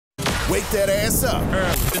Wake that ass up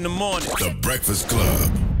early in the morning. The Breakfast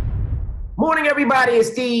Club. Morning, everybody. It's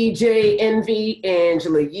DJ Envy,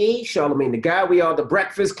 Angela Yee, Charlamagne the Guy. We are the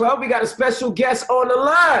Breakfast Club. We got a special guest on the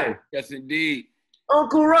line. Yes, indeed.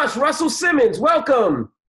 Uncle Russ, Russell Simmons.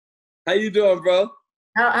 Welcome. How you doing, bro?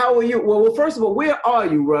 How are you? Well, first of all, where are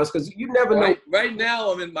you, Russ? Because you never know. Right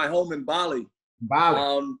now, I'm in my home in Bali.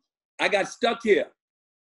 Bali. I got stuck here.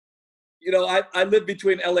 You know, I live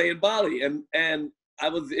between LA and Bali, and I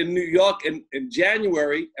was in New York in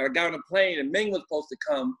January, and I got on a plane, and Ming was supposed to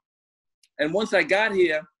come. And once I got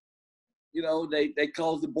here, you know, they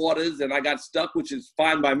closed the borders, and I got stuck, which is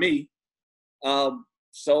fine by me.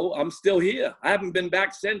 So I'm still here. I haven't been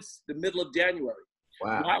back since the middle of January.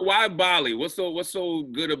 Wow. Why Bali? What's so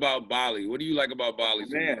good about Bali? What do you like about Bali?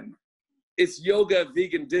 Man, it's yoga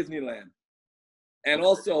vegan Disneyland. And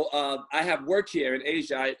also, I have work here in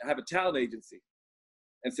Asia. I have a talent agency.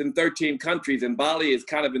 It's in 13 countries, and Bali is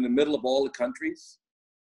kind of in the middle of all the countries.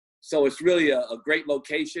 So it's really a great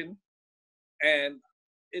location. And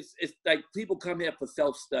it's like people come here for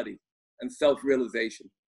self-study and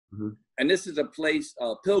self-realization. Mm-hmm. And this is a place,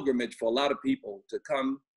 pilgrimage for a lot of people to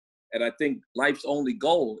come. And I think life's only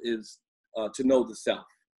goal is to know the self.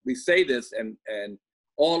 We say this, and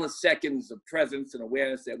all the seconds of presence and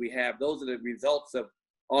awareness that we have, those are the results of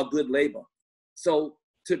our good labor. So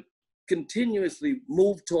to continuously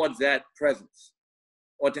move towards that presence,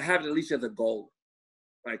 or to have it at least as a goal,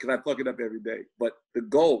 right? Because I fuck it up every day. But the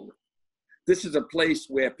goal, this is a place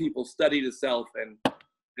where people study the self and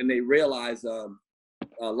they realize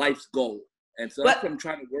life's goal. And so that's what I'm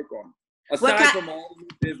trying to work on. Aside from all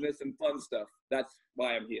the business and fun stuff, that's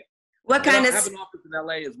why I'm here. I have an office in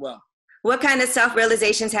LA as well. What kind of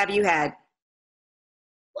self-realizations have you had?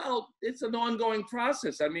 Well, it's an ongoing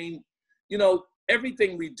process. I mean, you know,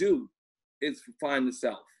 everything we do is to find the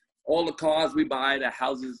self. All the cars we buy, the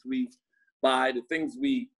houses we buy, the things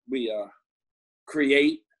we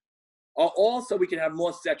create, are all so we can have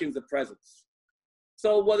more seconds of presence.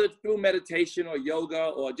 So whether it's through meditation or yoga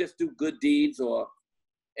or just do good deeds or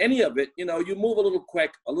any of it, you know, you move a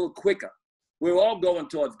little quicker. We're all going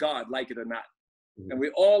towards God, like it or not. Mm-hmm. And we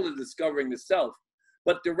all are discovering the self.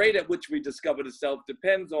 But the rate at which we discover the self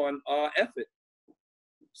depends on our effort.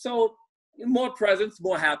 So more presence,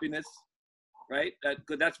 more happiness, right?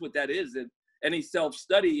 Because that's what that is. And any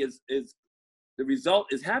self-study is the result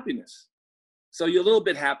is happiness. So you're a little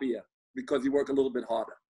bit happier because you work a little bit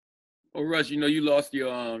harder. Oh, Russ, you know, you lost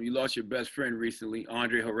your best friend recently,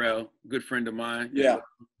 Andre Harrell, good friend of mine. Yeah.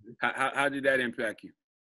 How did that impact you?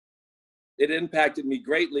 It impacted me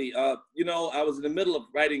greatly. You know, I was in the middle of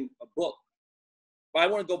writing a book. But I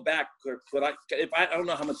want to go back, but I don't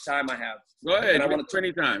know how much time I have. Go ahead. And You got plenty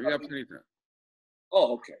of time.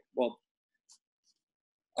 Oh, okay. Well,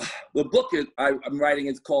 the book I'm writing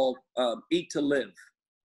is called Eat to Live,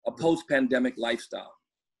 a post-pandemic lifestyle.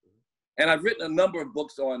 And I've written a number of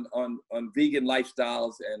books on vegan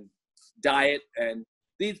lifestyles and diet and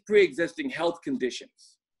these pre-existing health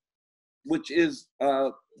conditions, which is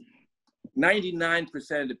 99%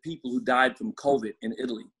 of the people who died from COVID in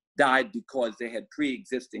Italy died because they had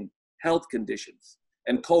pre-existing health conditions,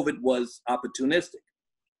 and COVID was opportunistic.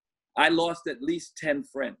 I lost at least 10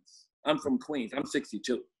 friends. I'm from Queens. I'm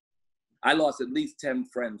 62. I lost at least 10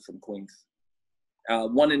 friends from Queens.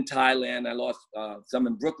 One in Thailand. I lost some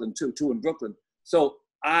in Brooklyn too, 2 in Brooklyn. So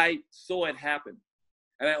I saw it happen.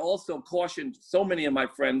 And I also cautioned so many of my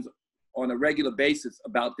friends on a regular basis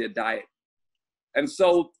about their diet. And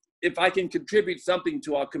so if I can contribute something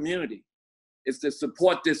to our community, it's to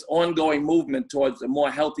support this ongoing movement towards a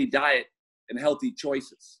more healthy diet and healthy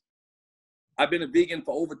choices. I've been a vegan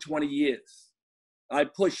for over 20 years. I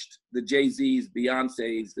pushed the Jay-Z's,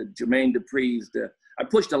 Beyonce's, the Jermaine Dupri's, I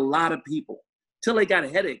pushed a lot of people till they got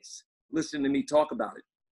headaches listening to me talk about it,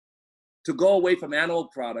 to go away from animal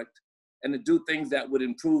product and to do things that would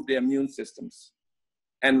improve their immune systems.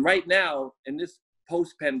 And right now, in this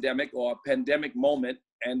post-pandemic or pandemic moment,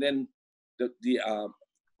 and then the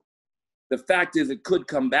fact is it could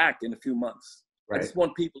come back in a few months. Right. I just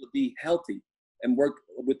want people to be healthy and work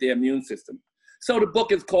with their immune system. So the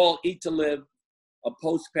book is called Eat to Live, a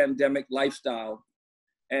post-pandemic lifestyle.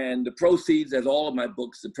 And the proceeds, as all of my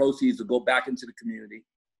books, the proceeds will go back into the community.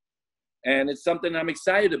 And it's something I'm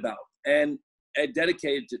excited about. And I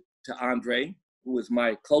dedicated to Andre, who is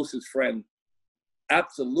my closest friend,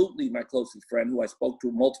 absolutely my closest friend, who I spoke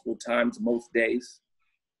to multiple times, most days.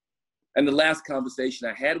 And the last conversation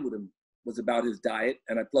I had with him was about his diet,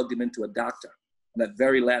 and I plugged him into a doctor in that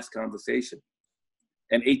very last conversation.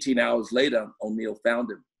 And 18 hours later, O'Neill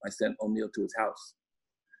found him. I sent O'Neill to his house.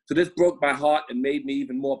 So this broke my heart and made me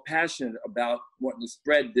even more passionate about wanting to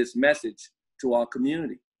spread this message to our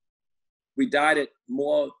community. We died at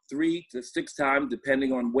more 3 to 6 times,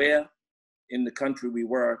 depending on where in the country we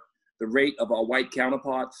were, the rate of our white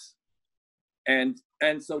counterparts. And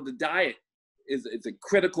so the diet is a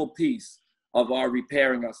critical piece of our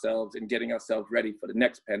repairing ourselves and getting ourselves ready for the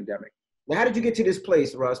next pandemic. Now, how did you get to this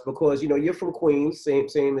place, Russ? Because, you know, you're from Queens,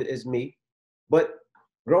 same as me. But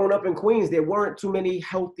growing up in Queens, there weren't too many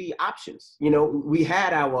healthy options. You know, we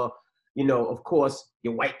had our, you know, of course,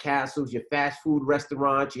 your White Castles, your fast food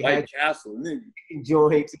restaurants. You White Castle, nigga.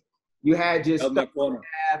 joints. You had just,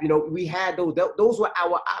 you know, we had those. Those were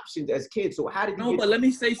our options as kids. So how did you but let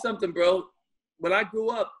me say something, bro. When I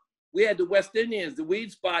grew up, we had the West Indians, the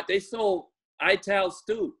weed spot. They sold Ital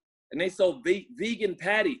stew, and they sold vegan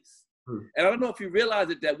patties. And I don't know if you realize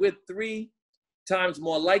it, that we're 3 times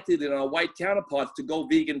more likely than our white counterparts to go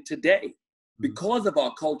vegan today because of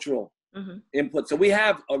our cultural input. So we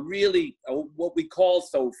have a really, what we call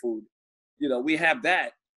soul food. You know, we have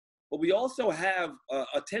that. But we also have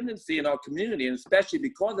a tendency in our community, and especially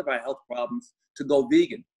because of our health problems, to go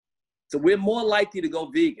vegan. So we're more likely to go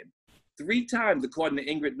vegan 3 times, according to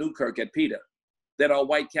Ingrid Newkirk at PETA, than our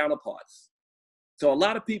white counterparts. So a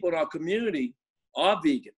lot of people in our community are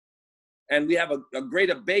vegan, and we have a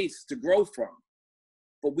greater base to grow from.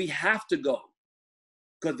 But we have to go,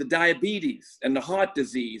 because the diabetes and the heart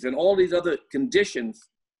disease and all these other conditions,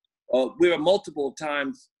 we are multiple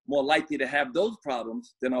times more likely to have those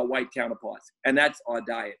problems than our white counterparts. And that's our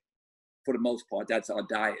diet. For the most part, that's our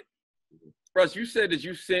diet. Russ, you said that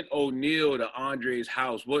you sent O'Neal to Andre's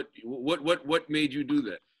house. What made you do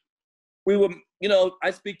that? We were, you know,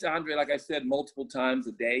 I speak to Andre, like I said, multiple times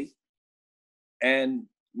a day. And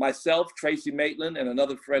myself, Tracy Maitland, and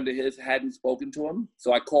another friend of his hadn't spoken to him.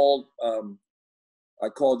 So I called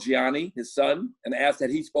Gianni, his son, and asked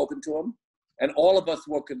had he spoken to him. And all of us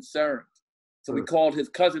were concerned. So we called his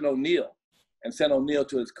cousin O'Neal and sent O'Neal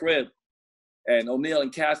to his crib. And O'Neal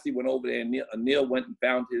and Cassie went over there, and O'Neal went and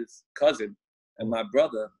found his cousin, and my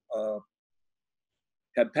brother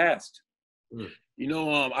had passed. You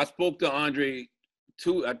know, I spoke to Andre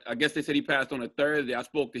too. I guess they said he passed on a Thursday. I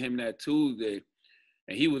spoke to him that Tuesday,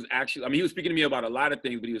 and he was actually, I mean, he was speaking to me about a lot of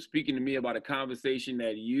things, but he was speaking to me about a conversation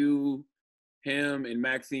that you, him, and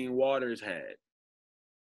Maxine Waters had.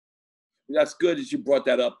 That's good that you brought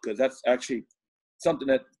that up, because that's actually something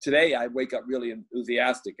that today I wake up really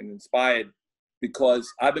enthusiastic and inspired,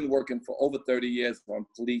 because I've been working for over 30 years on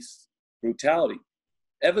police brutality.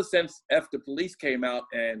 Ever since after Police came out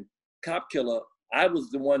and Cop Killer, I was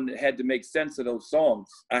the one that had to make sense of those songs.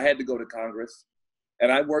 I had to go to Congress,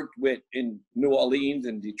 and I worked in New Orleans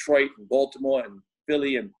and Detroit and Baltimore and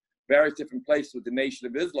Philly and various different places with the Nation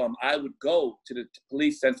of Islam. I would go to the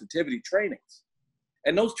police sensitivity trainings.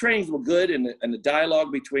 And those trainings were good, and the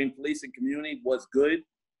dialogue between police and community was good.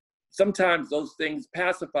 Sometimes those things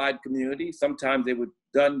pacified community. Sometimes they were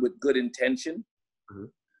done with good intention,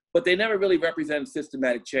 but they never really represented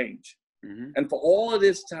systematic change. And for all of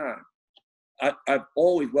this time, I've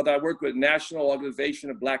always, whether I work with National Organization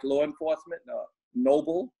of Black Law Enforcement,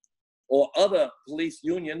 Noble, or other police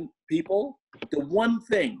union people, the one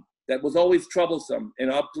thing that was always troublesome in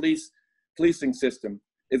our policing system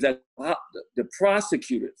is that the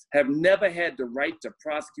prosecutors have never had the right to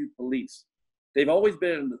prosecute police. They've always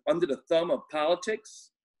been under the thumb of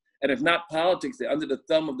politics, and if not politics, they're under the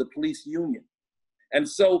thumb of the police union. And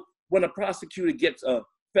so when a prosecutor gets a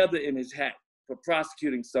feather in his hat for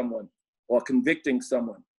prosecuting someone or convicting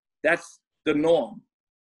someone, that's the norm.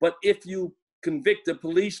 But if you convict a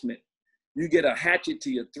policeman, you get a hatchet to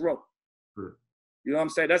your throat. You know what I'm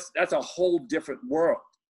saying? That's a whole different world.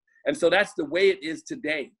 And so that's the way it is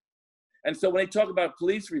today. And so when they talk about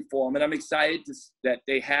police reform, and I'm excited that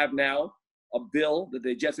they have now a bill that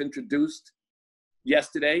they just introduced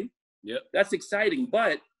yesterday. Yep. That's exciting.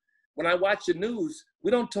 But when I watch the news,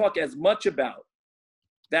 we don't talk as much about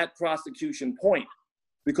that prosecution point,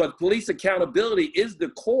 because police accountability is the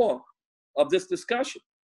core of this discussion.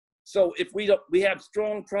 So if we have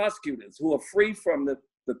strong prosecutors who are free from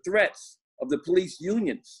the threats of the police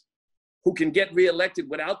unions, who can get reelected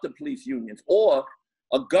without the police unions, or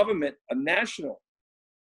a national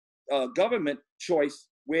government choice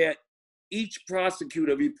where each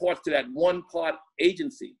prosecutor reports to that one part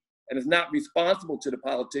agency and is not responsible to the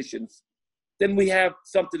politicians, then we have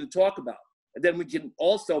something to talk about. And then we can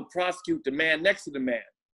also prosecute the man next to the man.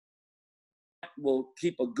 That will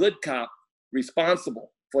keep a good cop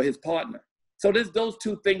responsible for his partner. So those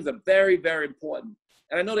two things are very, very important.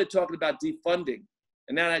 And I know they're talking about defunding,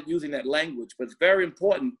 and they're not using that language, but it's very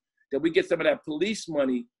important that we get some of that police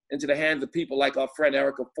money into the hands of people like our friend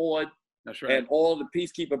Erica Ford. That's right. And all the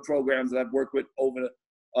peacekeeper programs that I've worked with over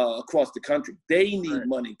across the country. They need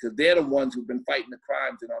money because they're the ones who've been fighting the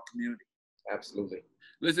crimes in our community. Absolutely.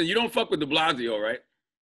 Listen, you don't fuck with de Blasio, right?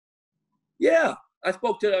 Yeah, I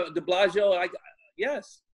spoke to de Blasio,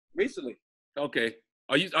 yes, recently. Okay.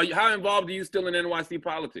 Are you how involved are you still in NYC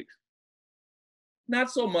politics?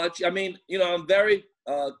 Not so much. I mean, I'm very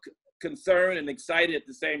concerned and excited at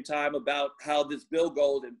the same time about how this bill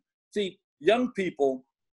goes. And see, young people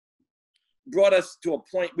brought us to a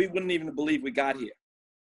point we wouldn't even believe we got here.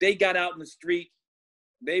 They got out in the street.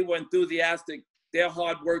 They were enthusiastic. They're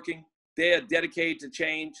hardworking. They're dedicated to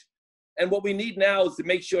change. And what we need now is to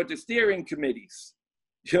make sure the steering committees,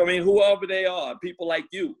 whoever they are, people like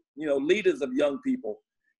you, leaders of young people,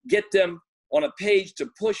 get them on a page to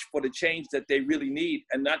push for the change that they really need,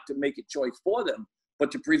 and not to make a choice for them,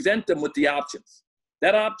 but to present them with the options.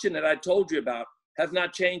 That option that I told you about has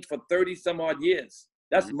not changed for 30 some odd years.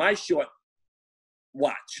 That's my short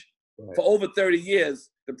watch. Right. For over 30 years,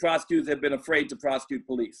 the prosecutors have been afraid to prosecute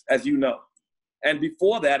police, as you know. And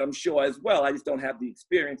before that, I'm sure as well, I just don't have the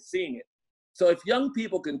experience seeing it. So if young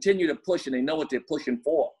people continue to push and they know what they're pushing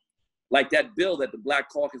for, like that bill that the Black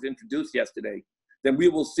Caucus introduced yesterday, then we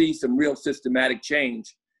will see some real systematic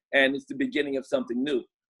change. And it's the beginning of something new.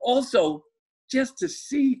 Also, just to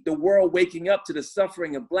see the world waking up to the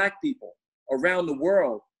suffering of Black people around the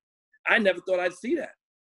world, I never thought I'd see that.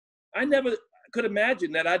 I never could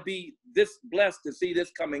imagine that I'd be this blessed to see this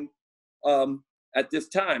coming at this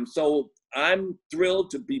time. So I'm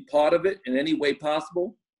thrilled to be part of it in any way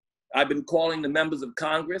possible. I've been calling the members of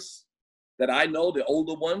Congress that I know, the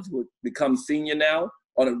older ones who have become senior now,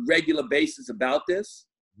 on a regular basis about this.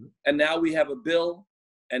 And now we have a bill,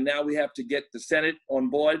 and now we have to get the Senate on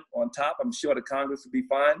board on top. I'm sure the Congress will be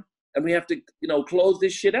fine. And we have to, close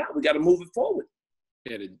this shit out. We got to move it forward.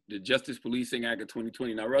 Yeah, the Justice Policing Act of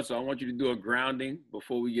 2020. Now, Russell, I want you to do a grounding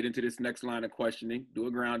before we get into this next line of questioning. Do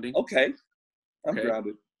a grounding. Okay. I'm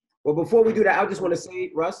grounded. Well, before we do that, I just want to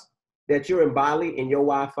say, Russ, that you're in Bali and your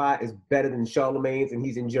Wi-Fi is better than Charlamagne's, and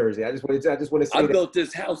he's in Jersey. I just want to say I built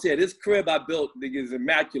this house here. This crib I built is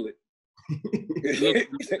immaculate.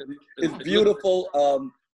 It's beautiful.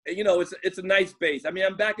 It's a nice base. I mean,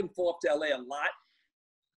 I'm back and forth to LA a lot,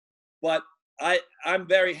 but I'm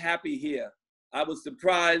very happy here. I was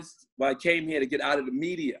surprised when I came here to get out of the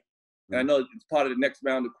media. And I know it's part of the next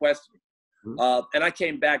round of questioning. And I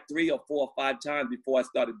came back 3 or 4 or 5 times before I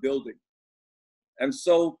started building. And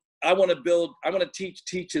so I want to teach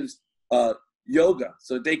teachers yoga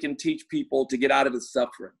so they can teach people to get out of the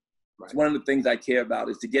suffering. Right. It's one of the things I care about,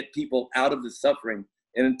 is to get people out of the suffering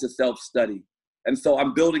and into self-study. And so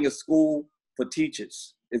I'm building a school for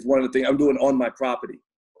teachers. It's one of the things I'm doing on my property.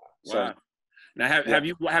 Wow. So, now,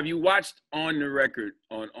 have you watched On the Record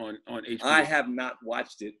on HBO? I have not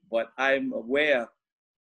watched it, but I'm aware.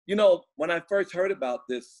 When I first heard about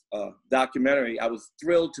this documentary, I was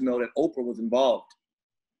thrilled to know that Oprah was involved.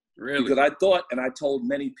 Really? Because I thought, and I told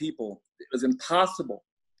many people, it was impossible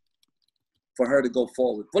for her to go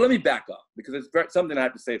forward. Well, let me back up, because it's something I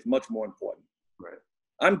have to say is much more important. Right.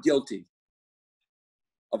 I'm guilty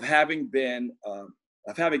of having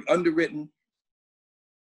underwritten,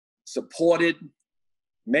 supported,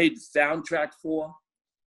 made the soundtrack for,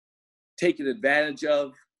 taken advantage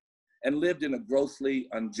of, and lived in a grossly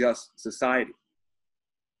unjust society.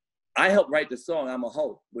 I helped write the song "I'm a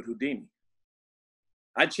Hoe" with Houdini.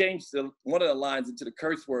 I changed one of the lines into the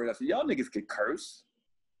curse word. I said, y'all niggas could curse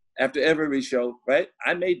after every show, right?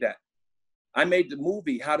 I made that. I made the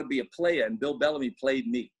movie How to Be a Player, and Bill Bellamy played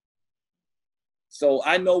me. So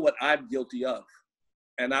I know what I'm guilty of.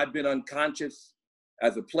 And I've been unconscious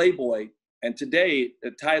as a playboy. And today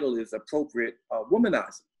the title is appropriate,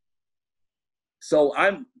 womanizer. So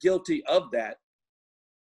I'm guilty of that.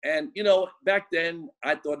 And, back then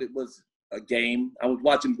I thought it was a game. I was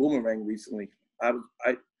watching Boomerang recently.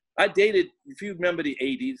 I dated, if you remember the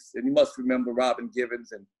 80s, and you must remember Robin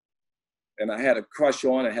Givens, and I had a crush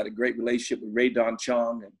on, I had a great relationship with Ray Don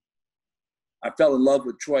Chong, and I fell in love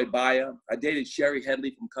with Troy Bayer. I dated Sherry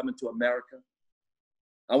Headley from Coming to America.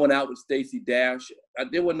 I went out with Stacey Dash.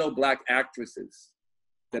 There were no Black actresses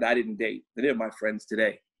that I didn't date. They're my friends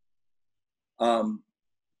today.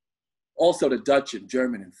 Also the Dutch and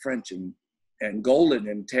German and French and Angolan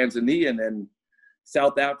and Tanzanian and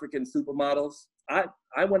South African supermodels.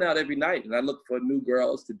 I went out every night and I looked for new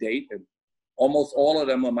girls to date, and almost all of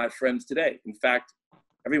them are my friends today. In fact,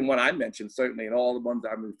 everyone I mentioned, certainly, and all the ones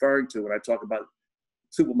I'm referring to when I talk about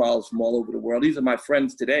supermodels from all over the world, these are my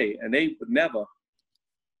friends today, and they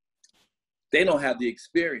don't have the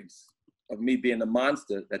experience of me being the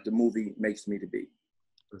monster that the movie makes me to be.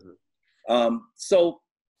 So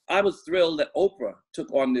I was thrilled that Oprah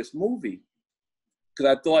took on this movie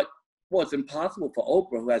because I thought, well, it's impossible for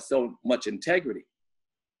Oprah, who has so much integrity.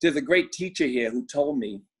 There's a great teacher here who told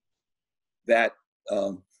me that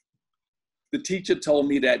the teacher told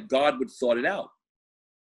me that God would sort it out.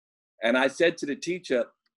 And I said to the teacher,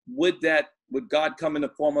 would God come in the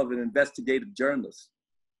form of an investigative journalist?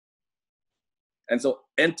 And so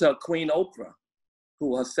enter Queen Oprah,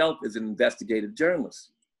 who herself is an investigative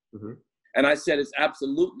journalist. And I said, it's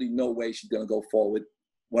absolutely no way she's going to go forward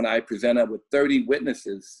when I present her with 30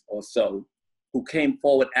 witnesses or so who came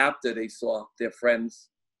forward after they saw their friends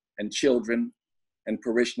and children and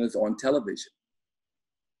parishioners on television.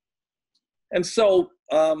 And so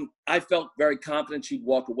I felt very confident she'd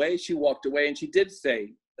walk away. She walked away, and she did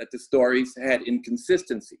say that the stories had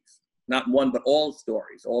inconsistencies, not one, but all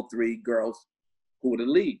stories, all three girls who were the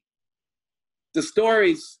lead. The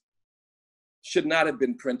stories should not have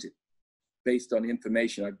been printed based on the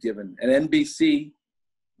information I've given. And NBC,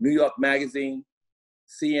 New York Magazine,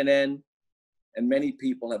 CNN, and many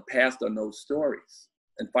people have passed on those stories.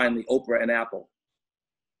 And finally, Oprah and Apple.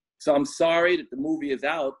 So I'm sorry that the movie is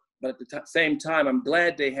out, but at the same time, I'm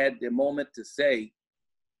glad they had their moment to say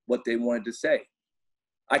what they wanted to say.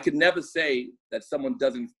 I could never say that someone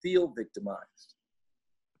doesn't feel victimized.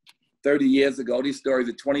 30 years ago, these stories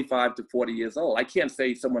are 25 to 40 years old. I can't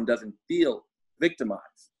say someone doesn't feel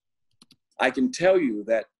victimized. I can tell you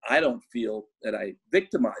that I don't feel that I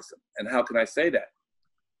victimize them. And how can I say that?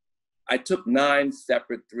 I took 9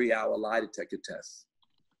 separate 3-hour lie detector tests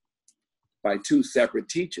by 2 separate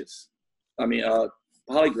teachers.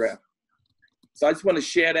 Polygraph. So I just want to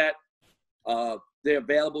share that. They're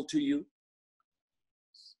available to you.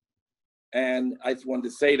 And I just wanted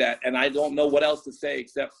to say that. And I don't know what else to say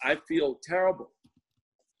except I feel terrible.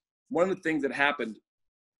 One of the things that happened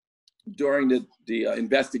during the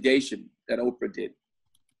investigation that Oprah did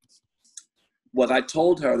was I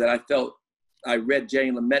told her that I read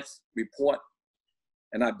Jane Lamette's report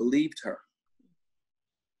and I believed her.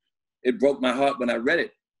 It broke my heart when I read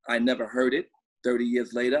it. I never heard it. 30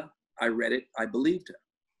 years later, I read it, I believed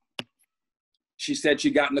her. She said she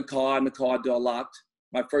got in the car and the car door locked.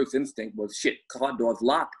 My first instinct was, shit, car doors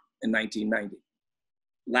locked in 1990.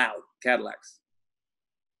 Loud, Cadillacs.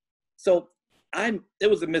 So it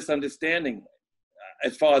was a misunderstanding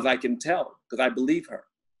as far as I can tell, because I believe her.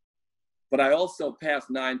 But I also passed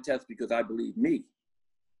 9 tests because I believe me,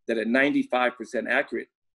 that are 95% accurate.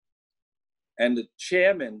 And the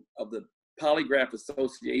chairman of the Polygraph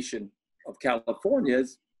Association of California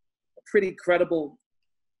is a pretty credible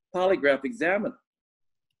polygraph examiner.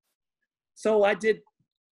 So I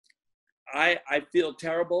feel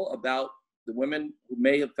terrible about the women who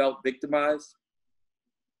may have felt victimized.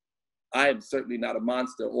 I am certainly not a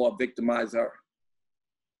monster or a victimizer.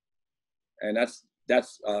 And that's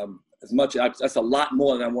that's a lot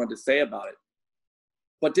more than I wanted to say about it.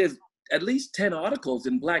 But there's at least 10 articles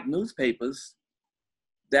in Black newspapers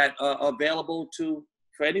that are available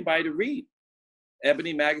for anybody to read.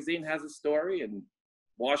 Ebony Magazine has a story, and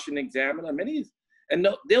Washington Examiner, and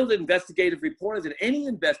those investigative reporters, and any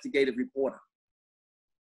investigative reporter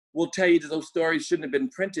will tell you that those stories shouldn't have been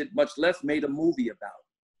printed, much less made a movie about.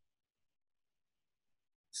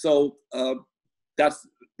 So that's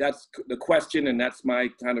the question, and that's my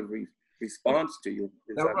kind of response to you.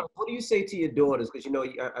 Now, what do you say to your daughters? Because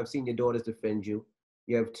I've seen your daughters defend you.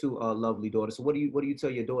 You have 2 lovely daughters. So what do you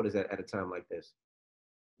tell your daughters at a time like this?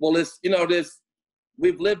 Well,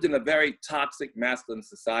 we've lived in a very toxic masculine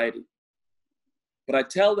society. But I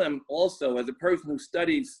tell them also, as a person who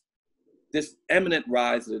studies this eminent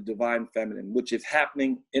rise of the divine feminine, which is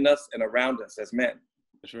happening in us and around us as men.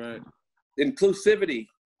 That's right. Inclusivity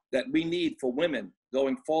that we need for women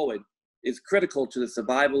going forward is critical to the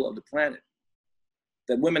survival of the planet.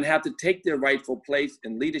 That women have to take their rightful place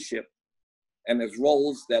in leadership and as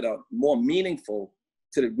roles that are more meaningful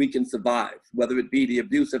so that we can survive, whether it be the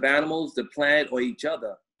abuse of animals, the planet, or each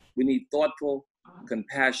other. We need thoughtful,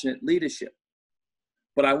 compassionate leadership.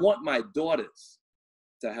 But I want my daughters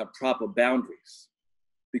to have proper boundaries,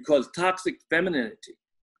 because toxic femininity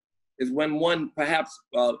is when one perhaps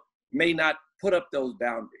may not put up those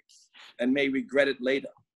boundaries and may regret it later.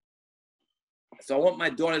 So I want my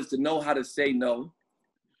daughters to know how to say no.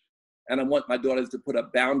 And I want my daughters to put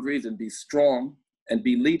up boundaries and be strong and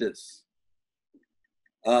be leaders.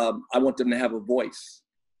 I want them to have a voice.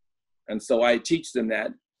 And so I teach them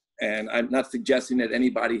that. And I'm not suggesting that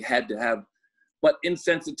anybody had to have, but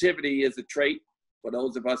insensitivity is a trait for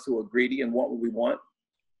those of us who are greedy and want what we want.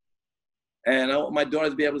 And I want my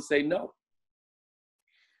daughters to be able to say no.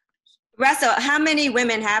 Russell, how many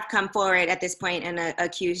women have come forward at this point and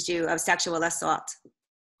accused you of sexual assault?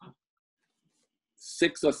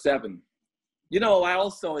 6 or 7. You know, I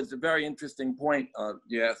also, it's a very interesting point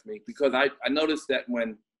you asked me, because I noticed that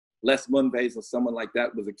when Les Moonves or someone like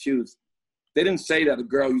that was accused, they didn't say that a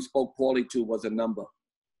girl you spoke poorly to was a number.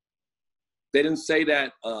 They didn't say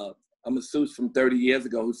that a masseuse from 30 years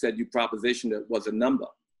ago who said you propositioned it was a number,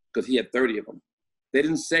 because he had 30 of them. They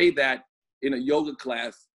didn't say that in a yoga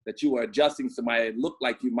class that you were adjusting somebody, it looked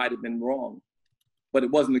like you might have been wrong, but it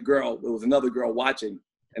wasn't a girl, it was another girl watching,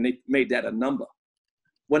 and they made that a number.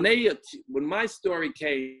 When my story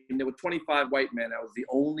came, there were 25 white men. I was the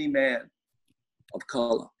only man of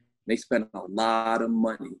color. They spent a lot of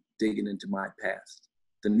money digging into my past.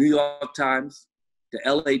 The New York Times, the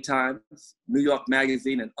LA Times, New York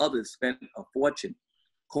Magazine, and others spent a fortune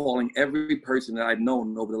calling every person that I've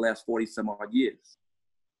known over the last 40 some odd years.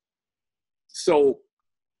 So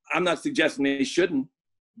I'm not suggesting they shouldn't,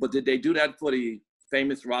 but did they do that for the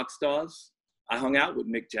famous rock stars? I hung out with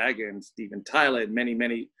Mick Jagger and Steven Tyler and many,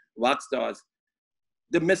 many rock stars.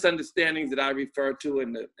 The misunderstandings that I refer to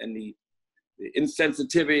and the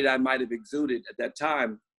insensitivity that I might have exuded at that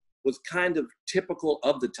time was kind of typical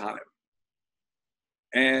of the time.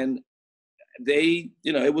 And they,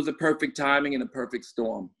 you know, it was a perfect timing and a perfect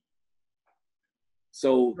storm.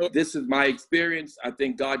 So this is my experience. I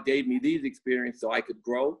think God gave me these experiences so I could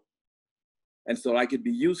grow and so I could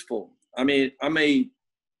be useful. I mean, I'm a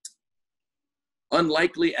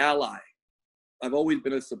unlikely ally. I've always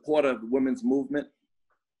been a supporter of the women's movement,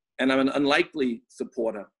 and I'm an unlikely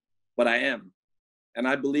supporter, but I am. And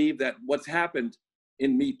I believe that what's happened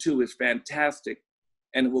in Me Too is fantastic,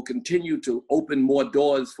 and it will continue to open more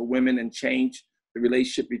doors for women and change the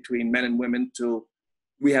relationship between men and women till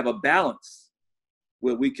we have a balance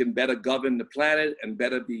where we can better govern the planet and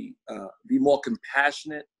better be more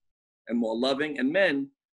compassionate and more loving, and men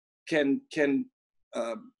can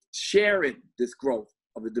share in this growth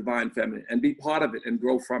of the divine feminine and be part of it and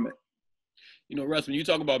grow from it. You know, Russ, when you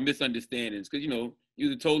talk about misunderstandings, because, you know, you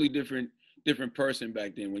was a totally different person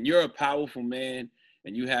back then. When you're a powerful man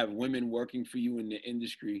and you have women working for you in the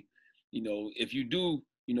industry, you know, if you do,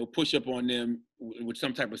 you know, push up on them with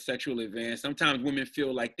some type of sexual advance, sometimes women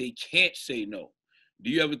feel like they can't say no. Do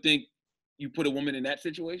you ever think you put a woman in that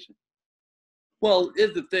situation? Well,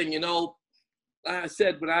 here's the thing, you know, like I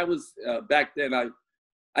said, when I was back then,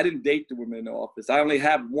 I didn't date the women in the office. I only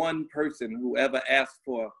have one person who ever asked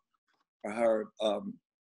for her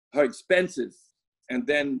expenses, and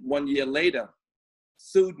then 1 year later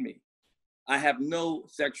sued me. I have no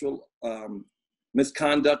sexual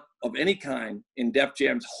misconduct of any kind in Def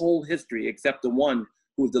Jam's whole history, except the one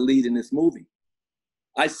who's the lead in this movie.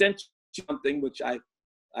 I sent you something which I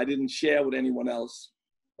didn't share with anyone else,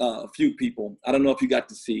 a few people. I don't know if you got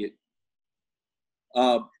to see it.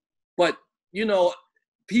 But, you know,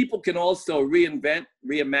 people can also reinvent,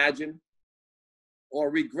 reimagine, or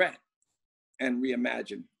regret and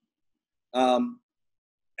reimagine.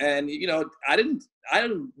 And, you know, I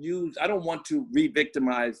don't want to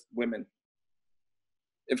re-victimize women.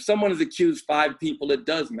 If someone has accused 5 people, it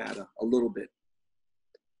does matter a little bit.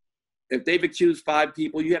 If they've accused 5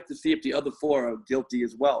 people, you have to see if the other 4 are guilty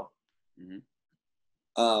as well. Mm-hmm.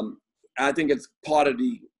 I think it's part of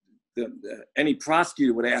any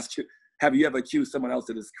prosecutor would ask you, have you ever accused someone else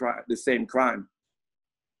of the same crime?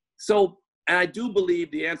 So, and I do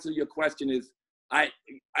believe the answer to your question is, I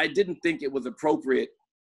didn't think it was appropriate,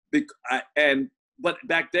 but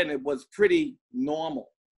back then it was pretty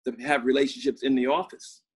normal to have relationships in the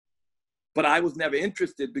office. But I was never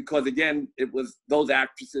interested because, again, it was those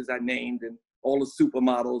actresses I named and all the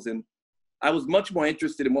supermodels, and I was much more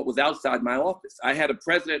interested in what was outside my office. I had a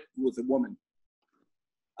president who was a woman.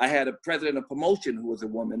 I had a president of promotion who was a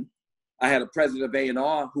woman. I had a president of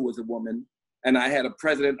A&R who was a woman, and I had a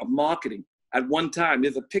president of marketing. At one time,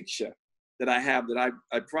 there's a picture that I have that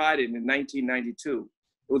I pride in 1992.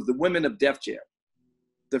 It was the women of Def Jam.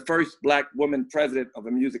 The first Black woman president of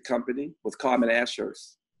a music company was Carmen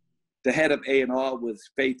Ashurst. The head of A&R was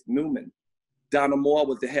Faith Newman. Donna Moore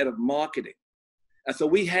was the head of marketing. And so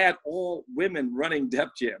we had all women running Def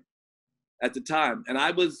Jam at the time. And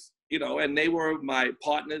I was, you know, and they were my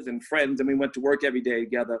partners and friends, and we went to work every day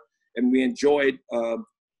together, and we enjoyed a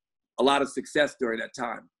lot of success during that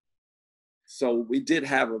time. So we did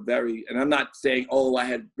have and I'm not saying, oh, I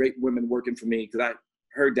had great women working for me, because I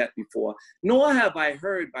heard that before. Nor have I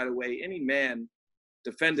heard, by the way, any man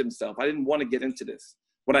defend himself. I didn't want to get into this.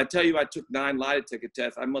 When I tell you I took 9 lie detector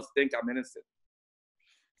tests, I must think I'm innocent.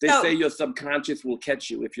 They say your subconscious will catch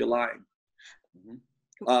you if you're lying.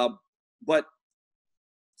 Mm-hmm.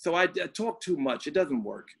 So I talk too much. It doesn't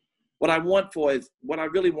work. what I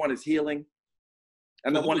really want is healing.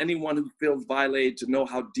 And I want anyone who feels violated to know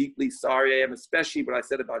how deeply sorry I am, especially what I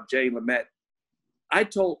said about Jane Lamette. I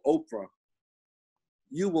told Oprah,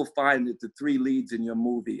 you will find that the 3 leads in your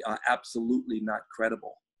movie are absolutely not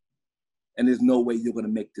credible. And there's no way you're going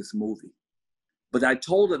to make this movie. But I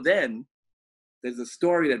told her then, there's a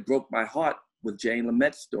story that broke my heart with Jane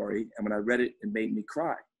Lamette's story. And when I read it, it made me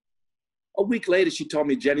cry. A week later, she told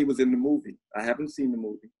me Jenny was in the movie. I haven't seen the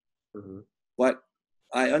movie. Mm-hmm. But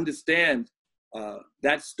I understand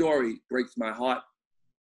that story breaks my heart.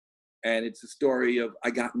 And it's a story of, I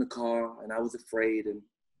got in the car and I was afraid.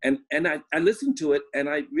 And I listened to it and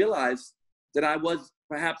I realized that I was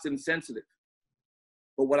perhaps insensitive.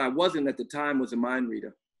 But what I wasn't at the time was a mind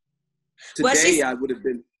reader. Today, I would have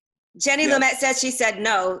been. Jenny Lamette said she said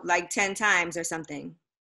no like 10 times or something.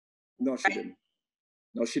 No, she didn't.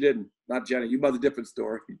 No, she didn't. Not Jenny. You mother, different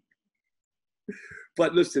story.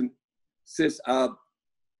 But listen, sis,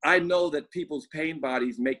 I know that people's pain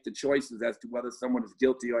bodies make the choices as to whether someone is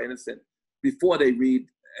guilty or innocent before they read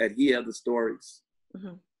and hear the stories.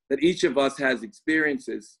 Mm-hmm. That each of us has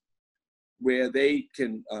experiences where they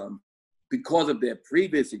can, because of their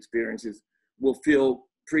previous experiences, will feel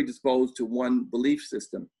predisposed to one belief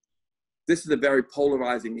system. This is a very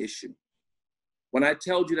polarizing issue. When I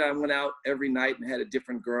told you that I went out every night and had a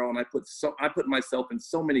different girl, and I put myself in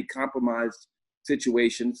so many compromised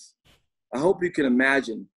situations, I hope you can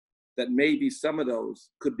imagine that maybe some of those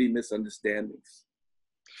could be misunderstandings.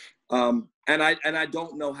 And I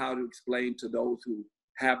don't know how to explain to those who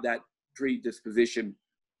have that predisposition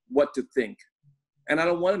what to think. And I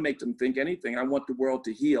don't want to make them think anything. I want the world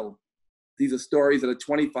to heal. These are stories that are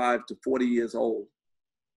 25 to 40 years old.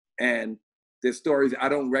 And they're stories I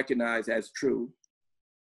don't recognize as true.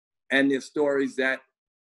 And they're stories that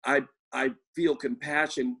I feel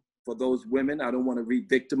compassion for those women. I don't want to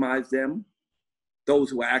re-victimize them,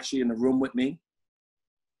 those who are actually in the room with me,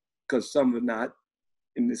 because some are not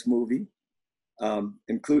in this movie,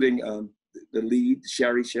 including the lead,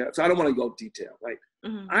 Sherry. So I don't want to go detail, right?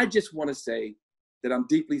 Mm-hmm. I just want to say that I'm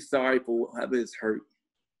deeply sorry for whoever is hurt.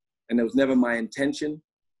 And it was never my intention.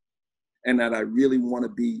 And that I really want to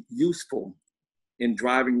be useful in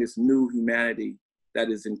driving this new humanity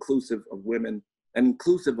that is inclusive of women and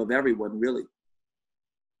inclusive of everyone, really.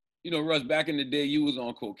 You know, Russ, back in the day, you was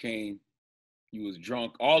on cocaine. You was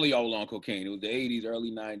drunk. All of y'all were on cocaine. It was the 80s,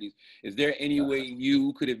 early 90s. Is there any way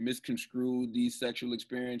you could have misconstrued these sexual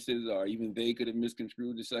experiences, or even they could have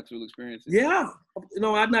misconstrued the sexual experiences? Yeah.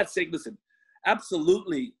 No, I'm not saying, listen,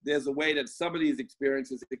 absolutely there's a way that some of these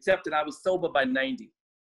experiences, except that I was sober by 90.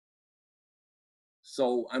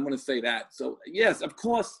 So I'm going to say that. So yes, of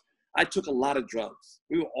course, I took a lot of drugs.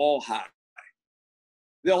 We were all high.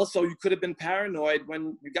 Also, you could have been paranoid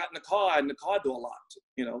when you got in the car and the car door locked,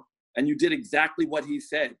 you know, and you did exactly what he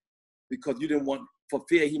said because you didn't want, for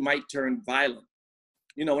fear he might turn violent.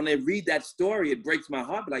 You know, when they read that story, it breaks my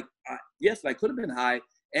heart. But like, yes, I could have been high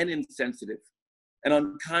and insensitive and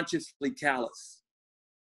unconsciously callous.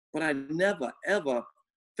 But I never, ever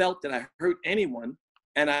felt that I hurt anyone.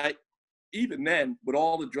 And even then, with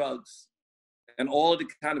all the drugs and all of the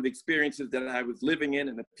kind of experiences that I was living in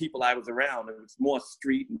and the people I was around, it was more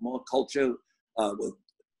street and more culture, was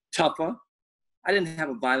tougher. I didn't have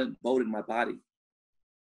a violent bone in my body.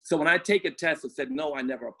 So when I take a test, it said, no, I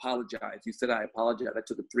never apologized. You said I apologized. I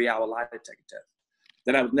took a 3-hour lie detector test.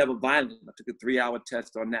 That I was never violent. I took a 3-hour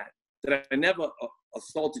test on that. That I never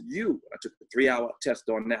assaulted you. I took a 3-hour test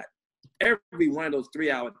on that. Every one of those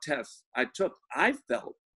 3-hour tests I took, I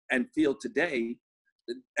felt and feel today,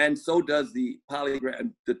 and so does the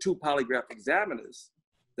two polygraph examiners,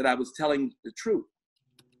 that I was telling the truth.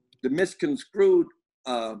 The misconstrued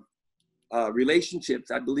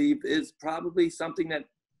relationships, I believe, is probably something that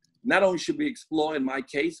not only should we explore in my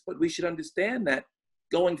case, but we should understand that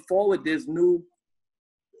going forward, there's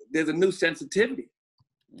a new sensitivity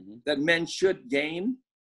that men should gain.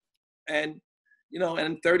 And, you know,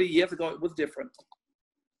 and 30 years ago, it was different.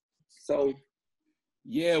 So,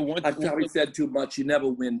 yeah, I probably said too much. You never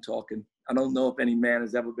win talking. I don't know if any man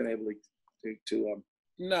has ever been able to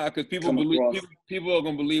nah, because people are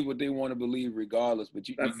gonna believe what they want to believe regardless. But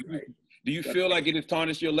do you feel like it has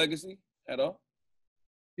tarnished your legacy at all?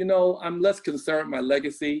 You know, I'm less concerned with my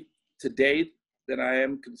legacy to date than I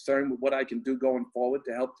am concerned with what I can do going forward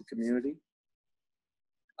to help the community.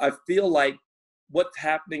 I feel like what's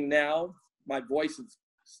happening now, my voice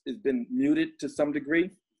has been muted to some degree,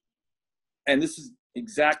 and this is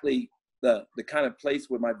exactly the kind of place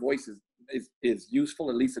where my voice is useful,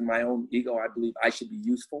 at least in my own ego. I believe I should be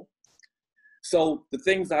useful. So the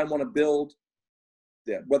things I want to build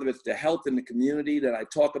whether it's the health in the community that I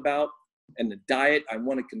talk about and the diet, I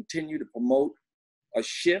want to continue to promote a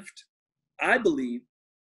shift. I believe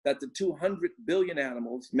that the 200 billion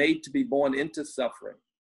animals made to be born into suffering,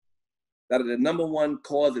 that are the number one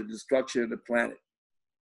cause of destruction of the planet,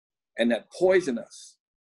 and that poison us,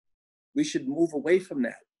 we should move away from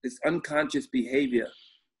that. This unconscious behavior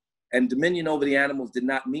and dominion over the animals did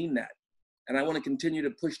not mean that. And I want to continue to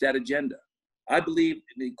push that agenda. I believe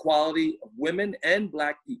in the equality of women and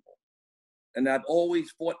Black people. And I've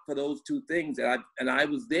always fought for those two things. And I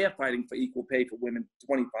was there fighting for equal pay for women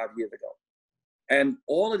 25 years ago. And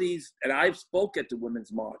all of these, and I've spoke at the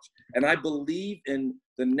Women's March, and I believe in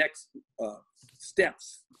the next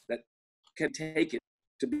steps that can take it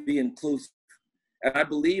to be inclusive. And I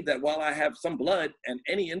believe that while I have some blood and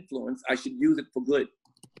any influence, I should use it for good.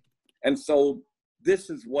 And so this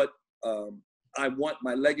is what I want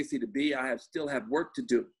my legacy to be. I still have work to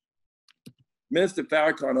do. Minister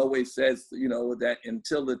Farrakhan always says, you know, that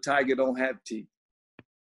until the tiger don't have teeth.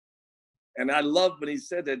 And I love when he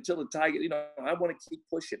said that until the tiger, you know, I want to keep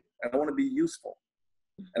pushing. I want to be useful.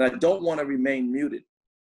 And I don't want to remain muted.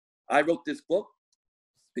 I wrote this book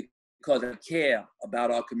because I care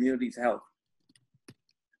about our community's health.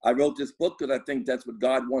 I wrote this book because I think that's what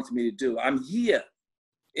God wants me to do. I'm here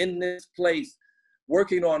in this place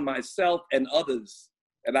working on myself and others.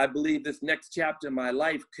 And I believe this next chapter in my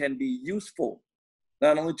life can be useful,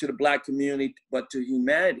 not only to the Black community, but to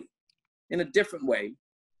humanity in a different way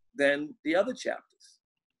than the other chapters.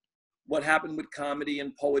 What happened with comedy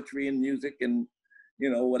and poetry and music and, you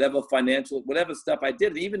know, whatever financial, whatever stuff I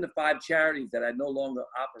did, even the 5 charities that I no longer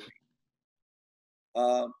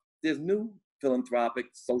operate. There's new philanthropic,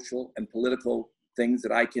 social, and political things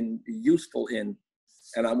that I can be useful in,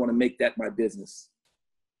 and I want to make that my business.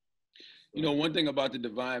 You know, one thing about the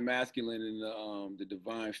divine masculine and the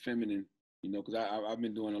divine feminine, you know, because I've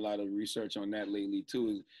been doing a lot of research on that lately too,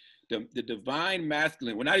 is the divine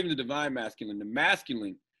masculine, well, not even the divine masculine, the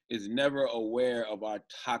masculine is never aware of our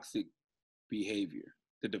toxic behavior.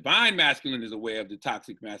 The divine masculine is aware of the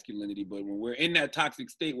toxic masculinity, but when we're in that toxic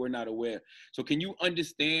state, we're not aware. So can you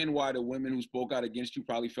understand why the women who spoke out against you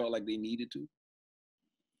probably felt like they needed to?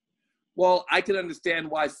 Well, I can understand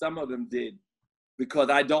why some of them did, because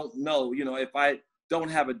I don't know, you know, if I don't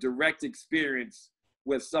have a direct experience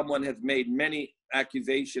where someone has made many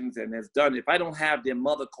accusations and has done, if I don't have their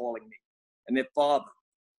mother calling me and their father,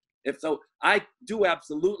 if so, I do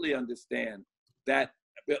absolutely understand that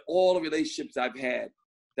with all the relationships I've had,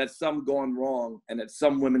 that some gone wrong and that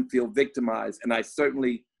some women feel victimized. And I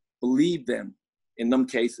certainly believe them in them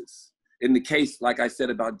cases. In the case, like I said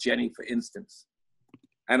about Jenny, for instance.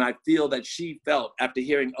 And I feel that she felt after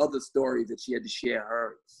hearing other stories that she had to share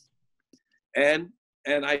hers. And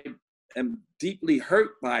I am deeply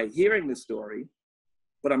hurt by hearing the story,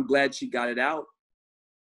 but I'm glad she got it out.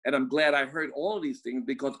 And I'm glad I heard all of these things,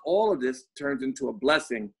 because all of this turns into a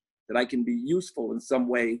blessing that I can be useful in some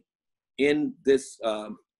way in this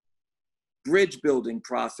bridge building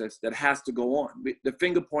process that has to go on. The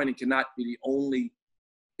finger pointing cannot be the only,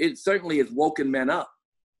 it certainly has woken men up,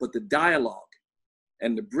 but the dialogue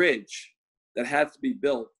and the bridge that has to be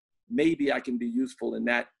built, maybe I can be useful in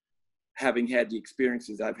that, having had the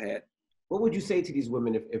experiences I've had. What would you say to these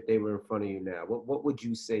women if they were in front of you now? What would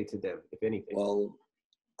you say to them, if anything? Well,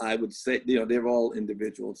 I would say, you know, they're all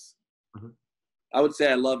individuals. Mm-hmm. I would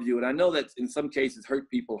say I love you. And I know that in some cases, hurt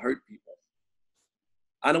people.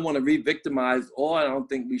 I don't want to re-victimize, or I don't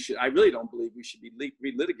think we should, I really don't believe we should be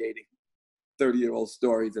relitigating 30-year-old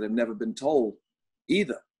stories that have never been told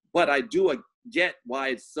either. But I do get why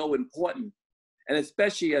it's so important. And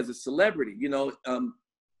especially as a celebrity, you know,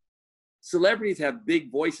 celebrities have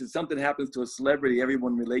big voices. Something happens to a celebrity,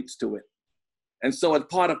 everyone relates to it. And so as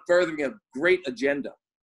part of furthering a great agenda,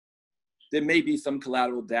 there may be some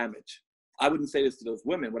collateral damage. I wouldn't say this to those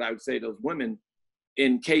women. What I would say to those women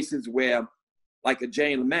in cases where, like a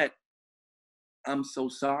Jane Lamette, I'm so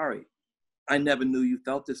sorry. I never knew you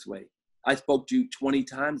felt this way. I spoke to you 20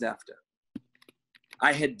 times after.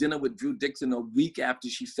 I had dinner with Drew Dixon a week after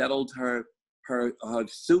she settled her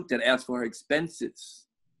suit that asked for her expenses.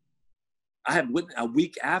 I had witnessed a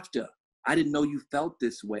week after. I didn't know you felt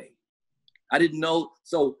this way. I didn't know.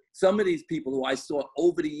 So some of these people who I saw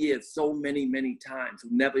over the years so many, many times, who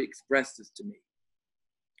never expressed this to me,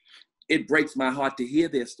 it breaks my heart to hear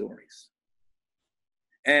their stories.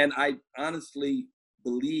 And I honestly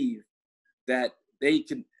believe that they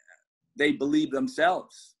believe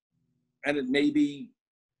themselves. And it may be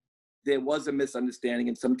there was a misunderstanding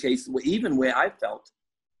in some cases, even where I felt,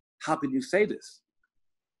 how can you say this?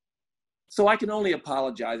 So I can only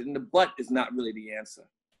apologize, and the but is not really the answer.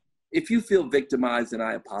 if you feel victimized, then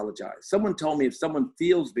I apologize. Someone told me if someone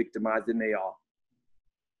feels victimized, then they are.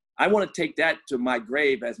 I want to take that to my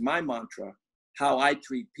grave as my mantra, how I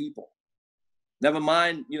treat people. Never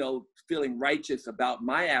mind, feeling righteous about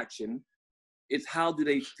my action. It's how do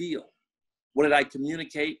they feel? What did I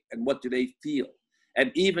communicate and what do they feel?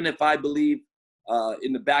 And even if I believe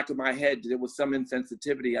in the back of my head there was some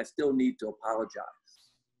insensitivity, I still need to apologize.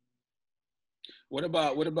 What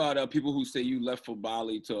about people who say you left for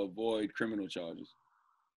Bali to avoid criminal charges?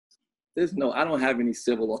 I don't have any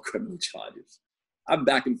civil or criminal charges. I'm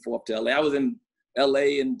back and forth to LA. I was in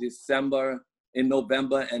LA in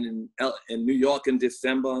November, and in New York in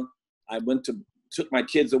December. I took my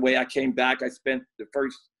kids away. I came back. I spent the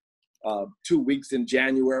first 2 weeks in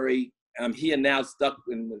January. I'm here now, stuck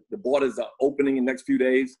when the borders are opening in the next few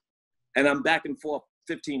days. And I'm back and forth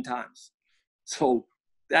 15 times. So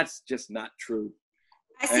that's just not true.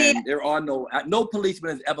 I see. And there are no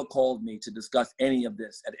policeman has ever called me to discuss any of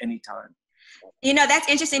this at any time. That's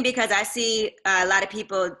interesting because I see a lot of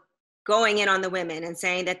people going in on the women and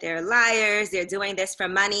saying that they're liars, they're doing this for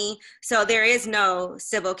money. So there is no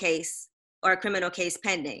civil case or criminal case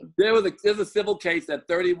pending. There's a civil case that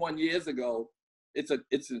 31 years ago.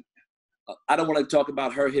 I don't want to talk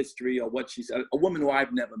about her history or what she said. A woman who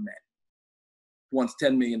I've never met wants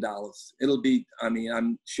 $10 million. It'll be,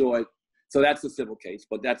 I'm sure. So that's a civil case,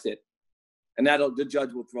 but that's it. And the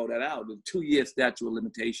judge will throw that out. The 2-year statute of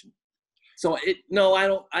limitation. So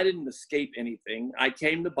I didn't escape anything. I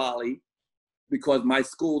came to Bali because my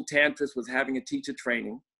school, Tantris, was having a teacher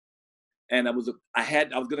training. And I was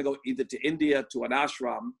going to go either to India, to an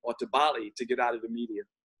ashram, or to Bali to get out of the media.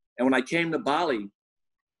 And when I came to Bali,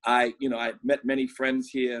 I met many friends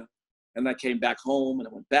here, and I came back home, and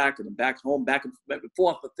I went back and then back home, back and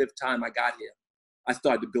forth. The fifth time I got here, I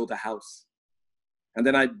started to build a house. And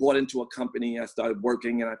then I bought into a company. I started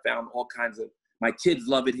working, and I found all kinds of, my kids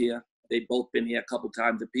love it here. They've both been here a couple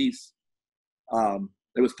times apiece.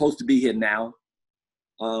 They were supposed to be here now.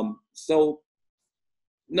 So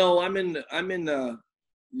no, I'm in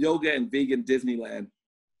yoga and vegan Disneyland.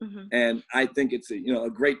 Mm-hmm. And I think it's a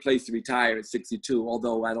great place to retire at 62,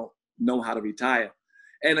 although I don't know how to retire.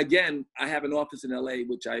 And again, I have an office in LA,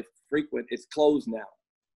 which I frequent. It's closed now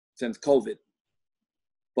since COVID.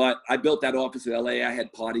 But I built that office in LA. I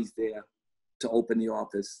had parties there to open the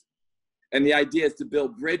office. And the idea is to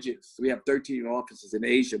build bridges. We have 13 offices in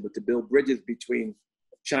Asia, but to build bridges between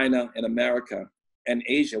China and America and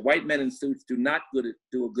Asia. White men in suits do not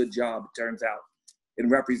do a good job, it turns out, in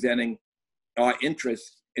representing our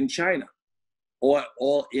interests in China or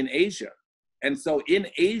in Asia. And so in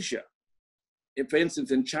Asia, for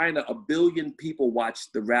instance, in China, 1 billion people watch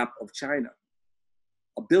the rap of China.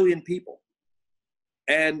 1 billion people.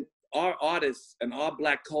 And our artists and our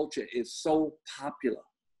Black culture is so popular.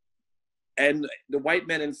 And the white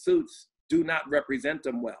men in suits do not represent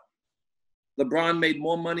them well. LeBron made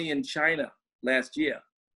more money in China last year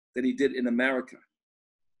than he did in America.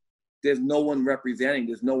 There's no one representing,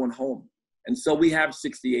 there's no one home. And so we have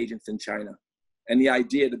 60 agents in China. And the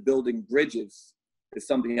idea of building bridges is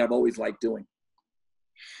something I've always liked doing.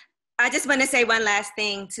 I just want to say one last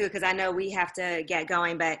thing too, because I know we have to get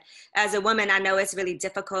going, but as a woman, I know it's really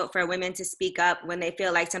difficult for women to speak up when they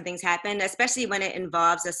feel like something's happened, especially when it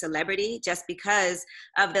involves a celebrity, just because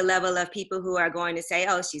of the level of people who are going to say,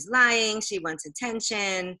 oh, she's lying, she wants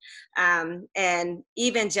attention, and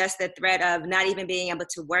even just the threat of not even being able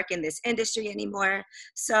to work in this industry anymore.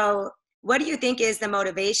 So what do you think is the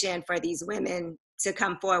motivation for these women to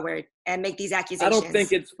come forward and make these accusations? I don't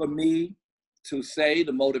think it's for me to say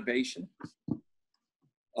the motivation.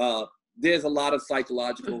 There's a lot of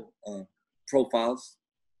psychological profiles,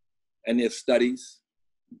 and there's studies,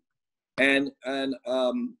 and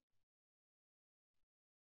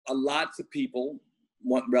lots of people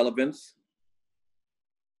want relevance.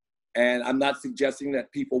 And I'm not suggesting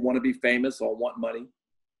that people want to be famous or want money,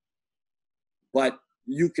 but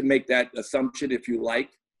you can make that assumption if you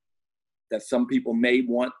like, that some people may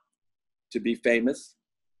want to be famous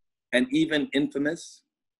and even infamous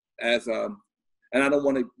and I don't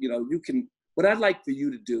want to, you can, what I'd like for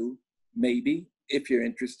you to do, maybe, if you're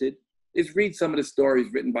interested, is read some of the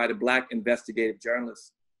stories written by the Black investigative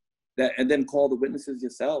journalists and then call the witnesses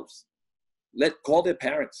yourselves. Call their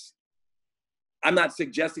parents. I'm not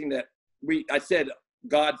suggesting that I said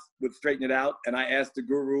God would straighten it out, and I asked the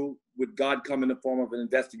guru, would God come in the form of an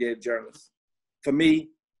investigative journalist? For me,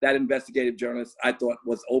 that investigative journalist I thought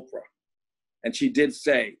was Oprah. And she did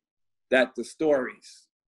say that the stories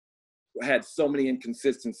had so many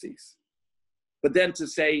inconsistencies. But then to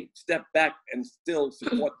say, step back and still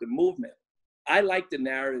support the movement. I like the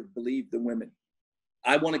narrative, believe the women.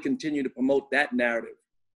 I want to continue to promote that narrative.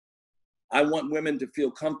 I want women to feel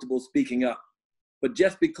comfortable speaking up. But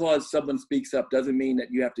just because someone speaks up doesn't mean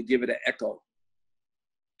that you have to give it an echo.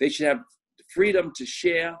 They should have the freedom to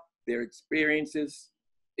share their experiences,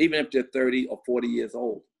 even if they're 30 or 40 years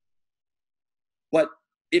old. But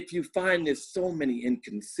if you find there's so many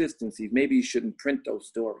inconsistencies, maybe you shouldn't print those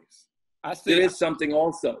stories. There is something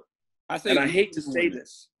also, and I hate to say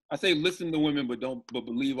this. I say listen to women, but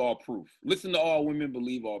believe all proof. Listen to all women,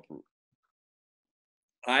 believe all proof.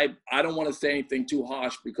 I don't want to say anything too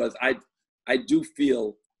harsh because I do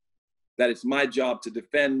feel that it's my job to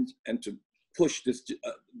defend and to push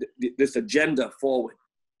this agenda forward,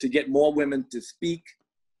 to get more women to speak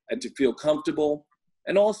and to feel comfortable.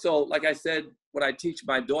 And also, like I said, what I teach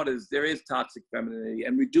my daughters, there is toxic femininity,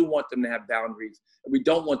 and we do want them to have boundaries. And we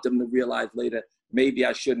don't want them to realize later, maybe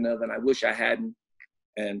I shouldn't have, and I wish I hadn't.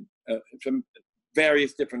 And from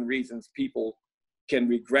various different reasons, people can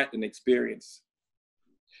regret an experience.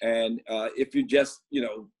 And if you just,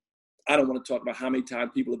 I don't want to talk about how many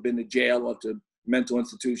times people have been to jail or to mental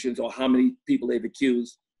institutions or how many people they've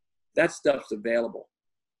accused. That stuff's available.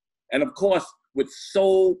 And of course, with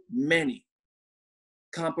so many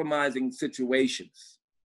compromising situations,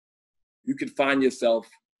 you could find yourself,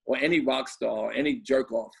 or any rock star or any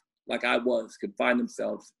jerk off like I was, could find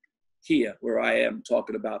themselves here where I am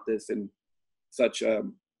talking about this in such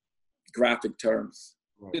graphic terms.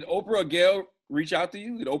 Did Oprah or Gail reach out to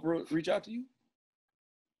you? Did Oprah reach out to you?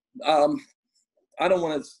 I don't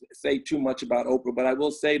want to say too much about Oprah, but I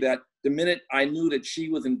will say that the minute I knew that she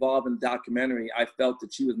was involved in the documentary, I felt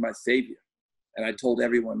that she was my savior. And I told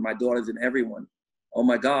everyone, my daughters and everyone, oh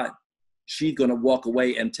my God, she's going to walk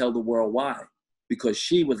away and tell the world why, because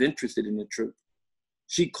she was interested in the truth.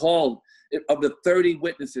 She called, of the 30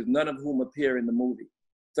 witnesses, none of whom appear in the movie,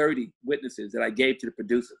 30 witnesses that I gave to the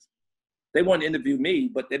producers. They wanted to interview me,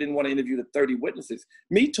 but they didn't want to interview the 30 witnesses.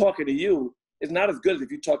 Me talking to you is not as good as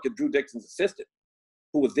if you talk to Drew Dixon's assistant,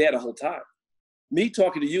 who was there the whole time. Me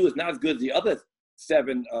talking to you is not as good as the other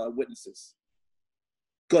 7 witnesses.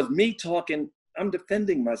 Because me talking, I'm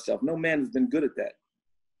defending myself. No man has been good at that.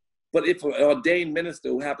 But if an ordained minister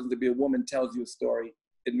who happens to be a woman tells you a story,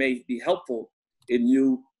 it may be helpful in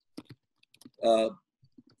you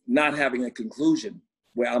not having a conclusion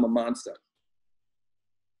where I'm a monster.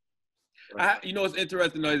 It's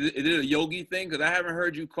interesting, though. Is it a yogi thing? Because I haven't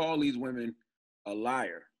heard you call these women a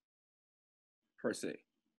liar, per se.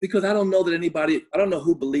 Because I don't know that I don't know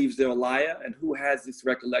who believes they're a liar and who has this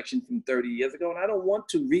recollection from 30 years ago. And I don't want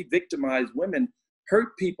to re-victimize women.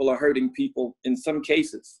 Hurt people are hurting people in some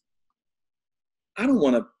cases. I don't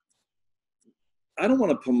want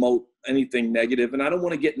to promote anything negative, and I don't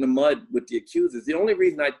want to get in the mud with the accusers. The only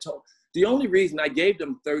reason I gave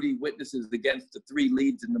them 30 witnesses against the 3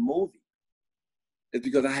 leads in the movie is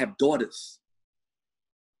because I have daughters.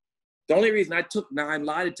 The only reason I took 9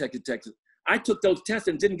 lie detector tests, I took those tests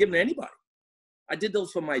and didn't give them to anybody. I did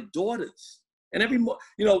those for my daughters. And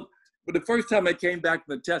but the first time I came back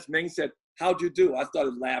from the test, Ming said, "How'd you do?" I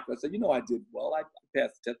started laughing. I said, I did well. I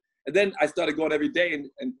passed the test. And then I started going every day,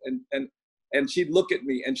 and she'd look at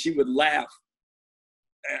me and she would laugh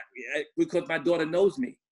because my daughter knows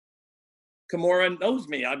me. Kimora knows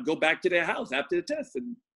me. I'd go back to their house after the test,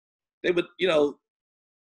 and they would, you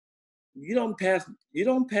don't pass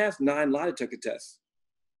 9 lie detector tests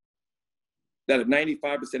that are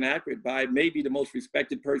 95% accurate by maybe the most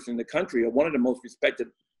respected person in the country or one of the most respected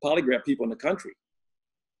polygraph people in the country,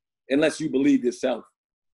 unless you believe yourself.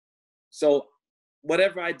 So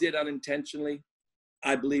whatever I did unintentionally,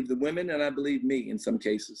 I believe the women and I believe me in some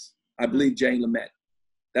cases. I believe Jane Lamette.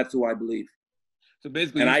 That's who I believe. So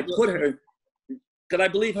basically, and I put her, because I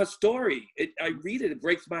believe her story. I read it, it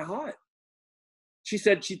breaks my heart. She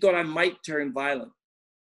said she thought I might turn violent.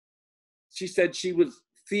 She said she was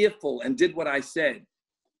fearful and did what I said.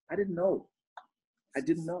 I didn't know.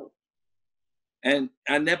 And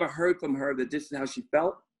I never heard from her that this is how she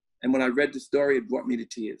felt. And when I read the story, it brought me to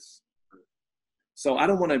tears. So I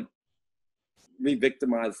don't want to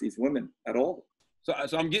re-victimize these women at all. So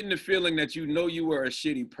I'm getting the feeling that you were a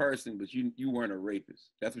shitty person, but you weren't a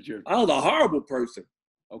rapist. That's what you're... I was a horrible person.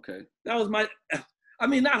 Okay. That was not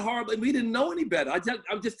horrible. We didn't know any better.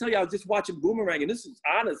 I'll just tell you, I was just watching Boomerang, and this is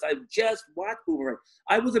honest. I just watched Boomerang.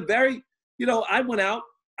 I was I went out.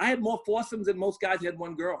 I had more foursomes than most guys had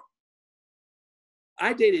one girl.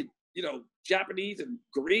 I dated, Japanese and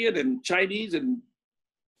Korean and Chinese and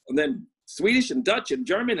then Swedish and Dutch and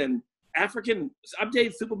German and African. I've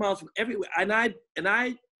dated supermodels from everywhere. And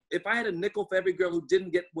if I had a nickel for every girl who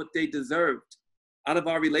didn't get what they deserved out of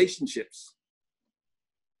our relationships,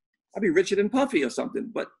 I'd be richer than Puffy or something.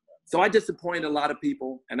 But So I disappointed a lot of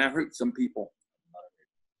people, and I hurt some people.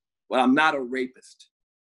 Well, I'm not a rapist,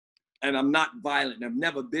 and I'm not violent. I've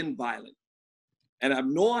never been violent, and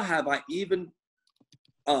nor have I even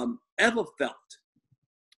ever felt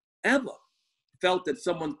that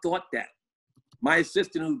someone thought that. My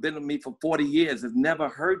assistant, who's been with me for 40 years, has never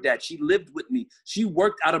heard that. She lived with me. She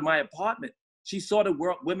worked out of my apartment. She saw the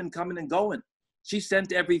world, women coming and going. She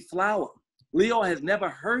sent every flower. Leo has never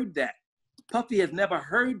heard that. Puffy has never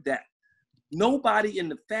heard that. Nobody in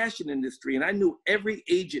the fashion industry, and I knew every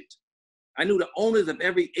agent. I knew the owners of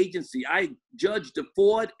every agency. I judged the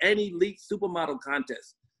Ford and Elite supermodel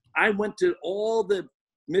contests. I went to all the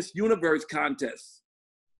Miss Universe contests.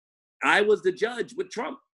 I was the judge with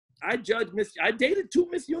Trump. I dated 2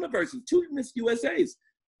 Miss Universes, 2 Miss USAs.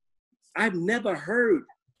 I've never heard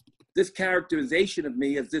this characterization of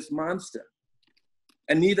me as this monster,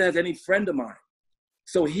 and neither has any friend of mine.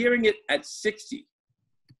 So hearing it at 60,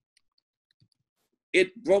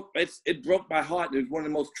 it broke my heart. It was one of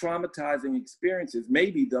the most traumatizing experiences,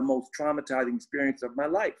 maybe the most traumatizing experience of my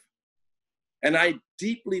life. And I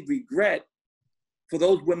deeply regret for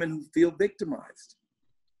those women who feel victimized.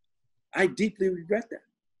 I deeply regret that.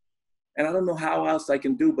 And I don't know how else I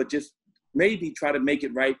can do, but just maybe try to make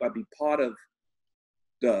it right by being part of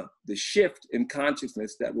the shift in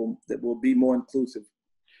consciousness that will be more inclusive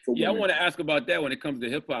for women. I want to ask about that when it comes to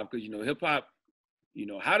hip hop, because hip hop,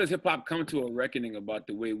 how does hip hop come to a reckoning about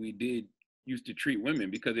the way we used to treat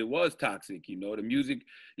women? Because it was toxic, the music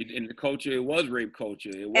in the culture, it was rape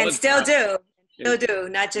culture. It was and still do,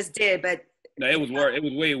 not just did, but. No, it was worse. It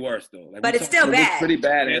was way worse though. Like, but it's still bad. It was pretty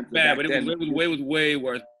bad. Yeah, it's bad, but it was way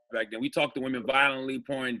worse back then. We talked to women violently,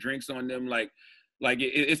 pouring drinks on them,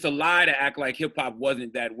 it's a lie to act like hip hop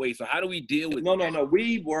wasn't that way. So how do we deal with? No.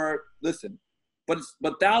 We were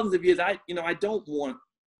but thousands of years. I don't want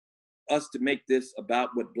us to make this about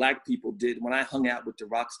what Black people did when I hung out with the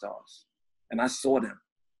rock stars and I saw them.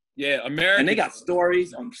 Yeah, America. And they got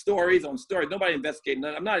stories on stories on stories. Nobody investigating.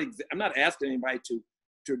 I'm not asking anybody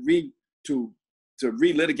to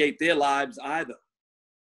relitigate their lives either.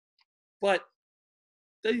 But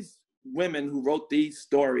these women who wrote these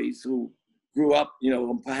stories, who grew up,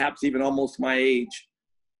 perhaps even almost my age,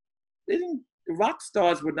 the rock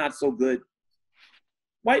stars were not so good.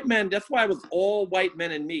 White men, that's why it was all white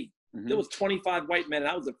men and me. Mm-hmm. There was 25 white men,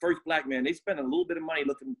 and I was the first Black man. They spent a little bit of money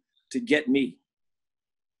looking to get me.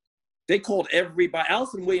 They called everybody.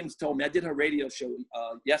 Alison Williams told me, I did her radio show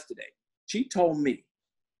yesterday. She told me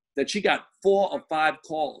that she got 4 or 5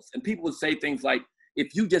 calls, and people would say things like,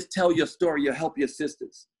 if you just tell your story, you'll help your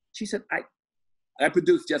sisters. She said, I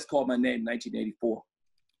produced Just Call My Name in 1984,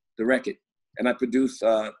 the record. And I produced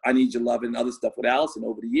I Need Your Love and other stuff with Allison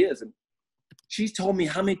over the years. And she's told me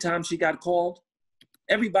how many times she got called.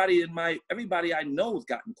 Everybody I know has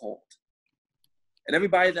gotten called. And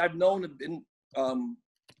everybody that I've known have been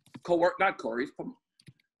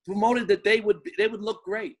promoted that they would look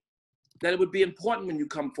great, that it would be important when you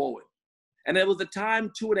come forward. And there was a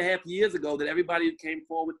time 2.5 years ago that everybody who came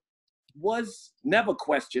forward was never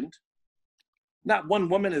questioned. Not one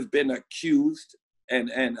woman has been accused and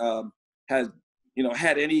has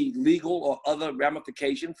had any legal or other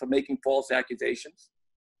ramification for making false accusations.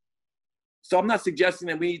 So I'm not suggesting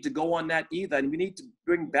that we need to go on that either. And we need to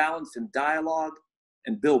bring balance and dialogue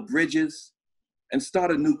and build bridges and start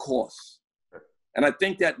a new course. And I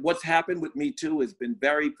think that what's happened with Me Too has been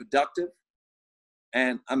very productive.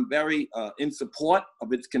 And I'm very in support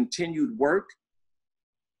of its continued work.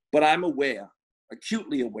 But I'm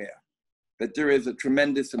acutely aware, that there is a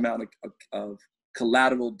tremendous amount of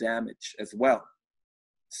collateral damage as well.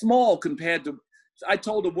 Small compared to, I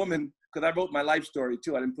told a woman, because I wrote my life story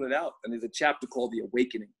too, I didn't put it out, and there's a chapter called The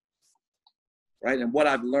Awakening, right? And what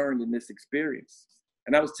I've learned in this experience.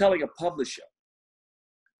 And I was telling a publisher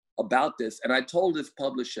about this, and I told this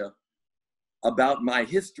publisher about my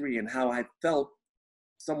history and how I felt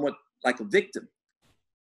somewhat like a victim.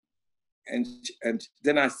 And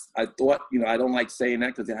then I thought, I don't like saying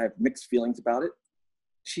that because I have mixed feelings about it.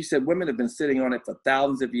 She said, women have been sitting on it for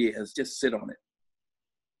thousands of years, just sit on it.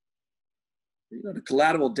 The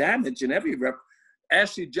collateral damage and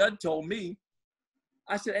Ashley Judd told me,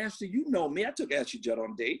 I said, Ashley, you know me. I took Ashley Judd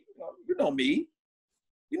on a date. You know me.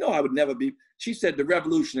 I would never be. She said, the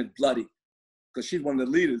revolution is bloody, because she's one of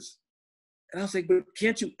the leaders. And I was like, but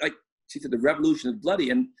can't you, she said, the revolution is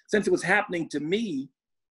bloody. And since it was happening to me,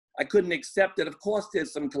 I couldn't accept that. Of course,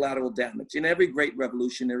 there's some collateral damage. In every great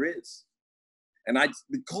revolution, there is. And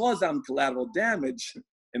because I'm collateral damage,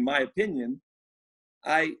 in my opinion,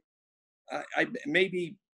 I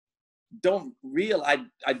maybe don't realize,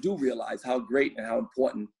 I do realize how great and how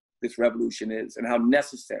important this revolution is and how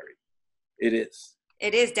necessary. It is.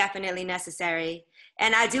 It is definitely necessary.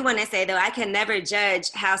 And I do want to say, though, I can never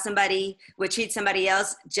judge how somebody would treat somebody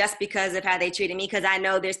else just because of how they treated me, because I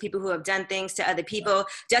know there's people who have done things to other people.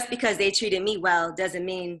 Just because they treated me well doesn't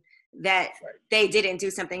mean that they didn't do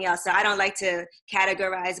something else. So I don't like to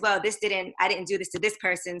categorize, well, I didn't do this to this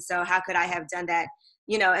person, so how could I have done that?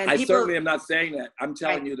 You know, and I people, certainly am not saying that. I'm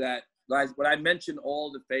telling you that when I mention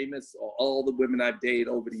all the famous or all the women I've dated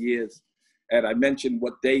over the years, and I mention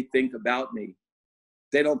what they think about me,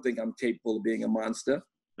 they don't think I'm capable of being a monster.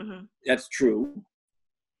 Mm-hmm. That's true.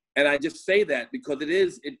 And I just say that because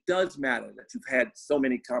it does matter that you've had so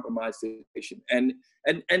many compromised situations. And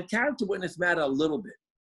character witness matter a little bit.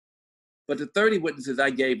 But the 30 witnesses I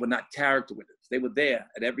gave were not character witnesses. They were there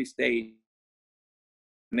at every stage,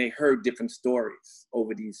 and they heard different stories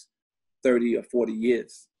over these 30 or 40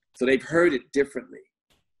 years. So they've heard it differently,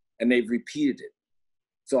 and they've repeated it.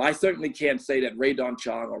 So I certainly can't say that Ray Don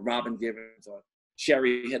Chong or Robin Givens or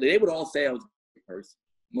Sherry, they would all say I was a good person,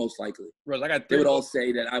 most likely. Rose, they would all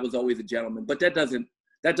say that I was always a gentleman, but that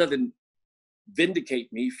doesn't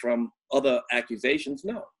vindicate me from other accusations,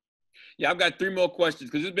 no. Yeah, I've got 3 more questions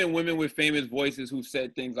because there's been women with famous voices who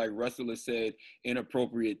said things like Russell has said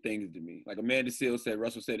inappropriate things to me. Like Amanda Seales said,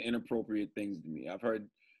 Russell said inappropriate things to me. I've heard,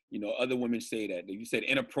 other women say that. You said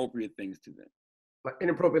inappropriate things to them. Like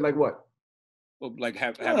inappropriate, like what? Well, like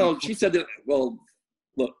she said that, well,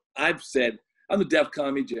 look, I've said, I'm the Def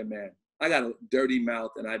Comedy Jam man. I got a dirty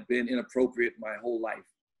mouth, and I've been inappropriate my whole life.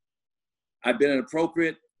 I've been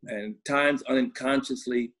inappropriate and times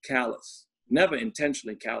unconsciously callous. Never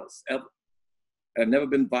intentionally callous, ever. I've never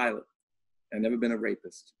been violent. I've never been a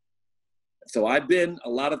rapist. So I've been a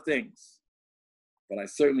lot of things, but I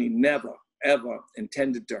certainly never, ever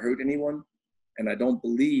intended to hurt anyone. And I don't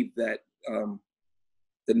believe that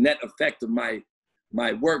the net effect of my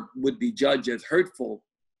work would be judged as hurtful.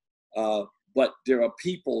 But there are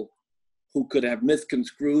people who could have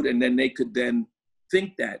misconstrued, and then they could then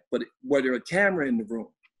think that. But were there a camera in the room,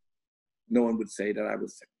 no one would say that I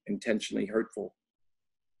was intentionally hurtful.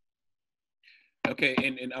 Okay,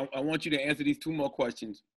 and I want you to answer these 2 more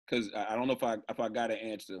questions because I don't know if I got an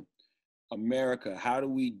answer. America, how do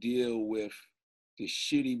we deal with the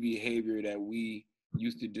shitty behavior that we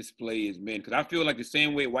used to display as men? Because I feel like the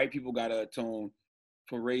same way white people got to atone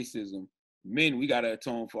for racism, men, we got to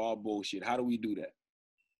atone for our bullshit. How do we do that?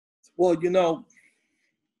 Well,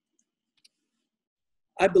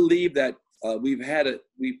 I believe that we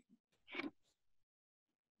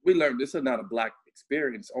learned this is not a Black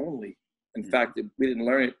experience only. In fact, we didn't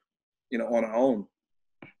learn it, on our own.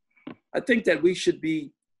 I think that we should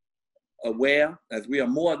be aware, as we are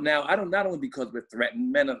more now. Not only because we're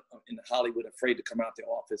threatened. Men are in Hollywood afraid to come out the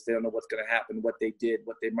office. They don't know what's going to happen, what they did,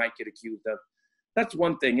 what they might get accused of. That's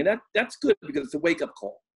one thing, and that's good because it's a wake-up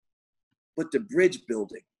call. But the bridge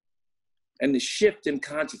building and the shift in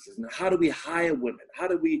consciousness, and how do we hire women? How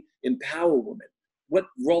do we empower women? What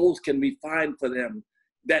roles can we find for them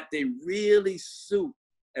that they really suit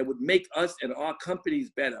and would make us and our companies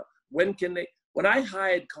better? When I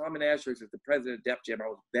hired Carmen Asherix as the president of Def Jam, I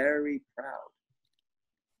was very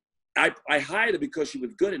proud. I hired her because she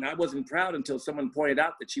was good, and I wasn't proud until someone pointed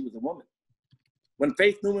out that she was a woman. When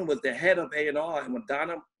Faith Newman was the head of A&R, and when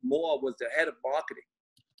Donna Moore was the head of marketing,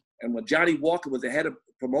 and when Johnny Walker was the head of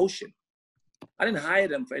promotion, I didn't hire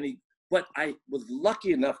them for any, but I was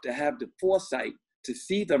lucky enough to have the foresight to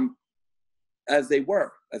see them as they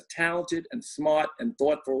were, as talented and smart and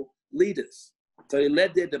thoughtful leaders. So they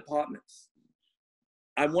led their departments.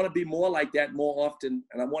 I want to be more like that more often,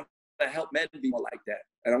 and I want to help men be more like that.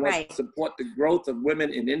 And I want to support the growth of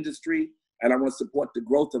women in industry, and I want to support the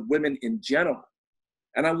growth of women in general.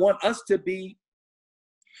 And I want us to be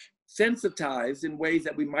sensitized in ways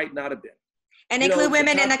that we might not have been. And include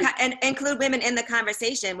women include women in the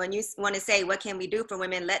conversation. When you want to say, what can we do for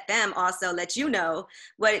women? Let them also let you know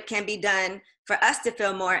what can be done for us to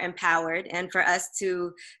feel more empowered and for us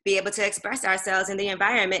to be able to express ourselves in the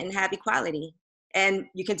environment and have equality. And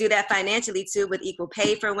you can do that financially too, with equal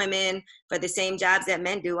pay for women for the same jobs that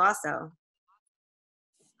men do also.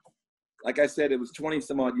 Like I said, it was 20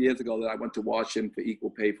 some odd years ago that I went to Washington for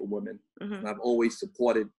equal pay for women. Mm-hmm. And I've always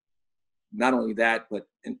supported not only that, but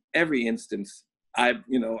in every instance, I've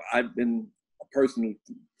been a person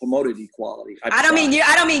who promoted equality. I don't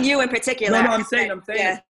mean you in particular. No, I'm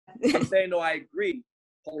saying, no, I agree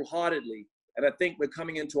wholeheartedly. And I think we're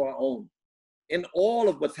coming into our own. In all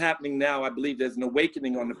of what's happening now, I believe there's an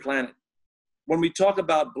awakening on the planet. When we talk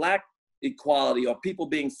about Black equality or people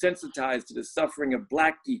being sensitized to the suffering of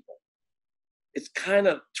Black people, it's kind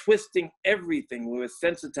of twisting everything. We're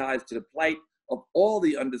sensitized to the plight of all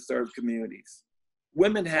the underserved communities.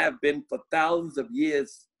 women have been for thousands of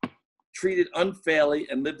years treated unfairly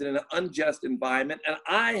and lived in an unjust environment. And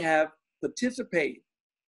I have participated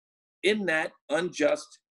in that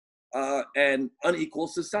unjust and unequal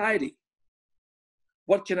society.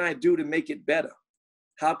 What can I do to make it better?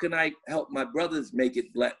 How can I help my brothers make it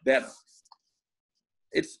better?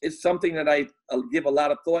 It's something that I give a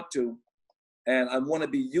lot of thought to, and I want to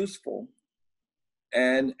be useful.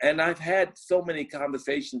 And I've had so many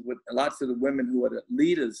conversations with lots of the women who are the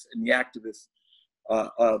leaders and the activists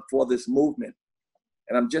for this movement.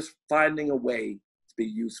 And I'm just finding a way to be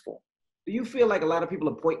useful. Do you feel like a lot of people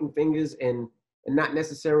are pointing fingers and not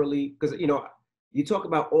necessarily, because, you know, you talk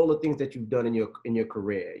about all the things that you've done in your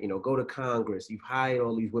career, you know, go to Congress, you've hired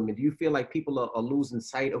all these women. Do you feel like people are losing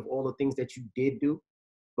sight of all the things that you did do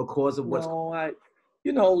because of what's...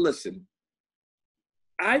 No, listen,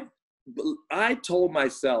 I told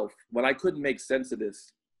myself when I couldn't make sense of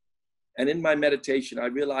this, and in my meditation, I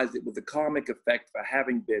realized it was a karmic effect for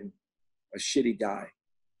having been a shitty guy,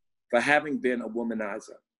 for having been a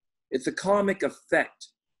womanizer. It's a karmic effect.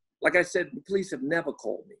 Like I said, the police have never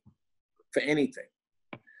called me for anything.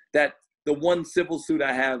 That the one civil suit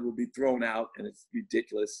I have will be thrown out, and it's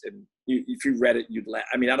ridiculous. And if you read it, you'd laugh.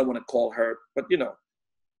 I mean, I don't want to call her, but you know.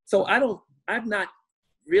 So I've not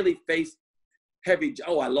really faced heavy,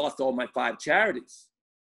 I lost all my 5 charities.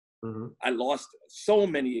 Mm-hmm. I lost so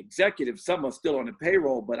many executives. Some are still on the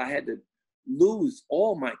payroll, but I had to lose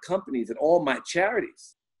all my companies and all my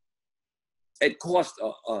charities. It cost,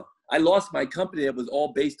 I lost my company that was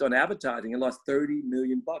all based on advertising. I lost $30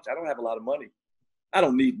 million. I don't have a lot of money. I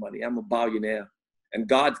don't need money. I'm a billionaire, and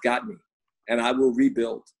God's got me, and I will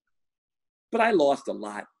rebuild. But I lost a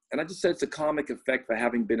lot. And I just said it's a karmic effect for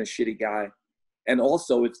having been a shitty guy. And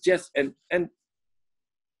also it's just, and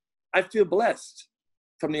I feel blessed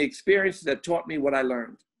from the experiences that taught me what I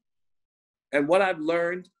learned. And what I've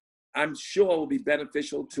learned, I'm sure will be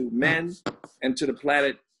beneficial to men and to the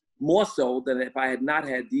planet more so than if I had not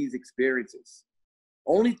had these experiences.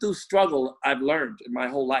 Only through struggle I've learned in my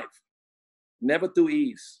whole life, never through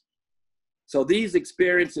ease. So these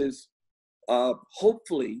experiences,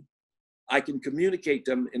 hopefully I can communicate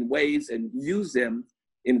them in ways and use them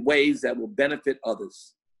in ways that will benefit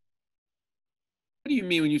others. What do you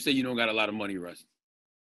mean when you say you don't got a lot of money, Russ?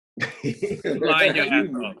 Lying your ass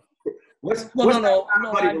off.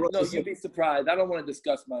 No, you'd be surprised. I don't want to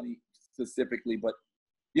discuss money specifically, but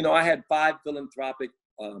you know, I had 5 philanthropic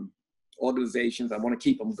organizations. I want to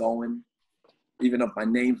keep them going, even if my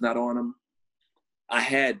name's not on them. I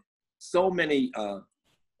had so many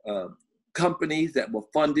companies that were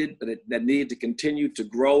funded that needed to continue to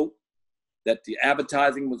grow, that the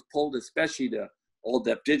advertising was pulled, especially the All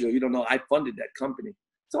Deaf Digital. You don't know, I funded that company.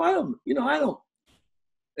 So I don't,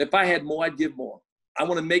 if I had more, I'd give more. I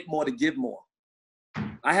want to make more to give more.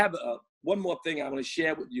 I have one more thing I want to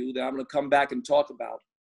share with you that I'm going to come back and talk about.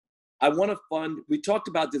 I want to fund, we talked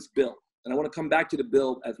about this bill, and I want to come back to the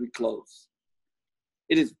bill as we close.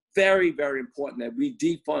 It is very, very important that we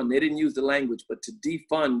defund, they didn't use the language, but to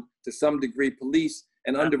defund to some degree police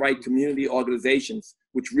and underwrite community organizations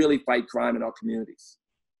which really fight crime in our communities.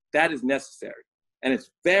 That is necessary. And it's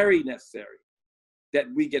very necessary that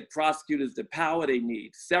we get prosecutors the power they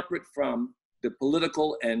need, separate from the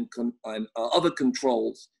political and other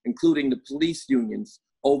controls, including the police unions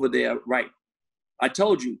over their right. I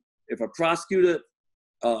told you, if a prosecutor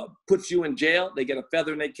puts you in jail, they get a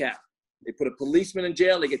feather in their cap. They put a policeman in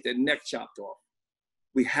jail, they get their neck chopped off.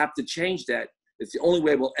 We have to change that. It's the only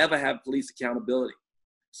way we'll ever have police accountability.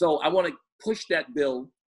 So I want to push that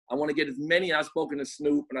bill. I want to get as many. I've spoken to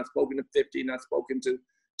Snoop, and I've spoken to 50, and I've spoken to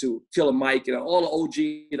Killer Mike, and all the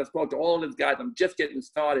OGs, and I've spoken to all these guys. I'm just getting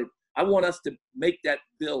started. I want us to make that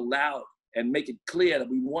bill loud and make it clear that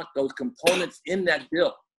we want those components in that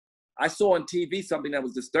bill. I saw on TV something that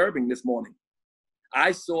was disturbing this morning.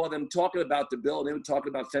 I saw them talking about the bill, and they were talking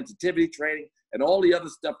about sensitivity training and all the other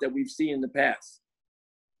stuff that we've seen in the past.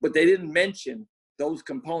 But they didn't mention those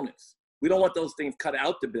components. We don't want those things cut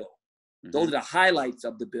out the bill. Mm-hmm. Those are the highlights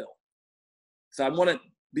of the bill. So I want to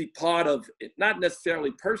be part of it, not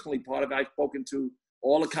necessarily personally part of it. I've spoken to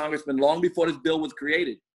all the congressmen long before this bill was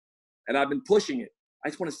created, and I've been pushing it. I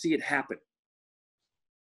just want to see it happen.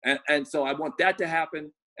 And so I want that to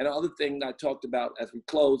happen. And the other thing that I talked about as we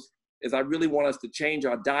close is I really want us to change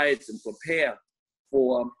our diets and prepare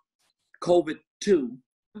for COVID-2,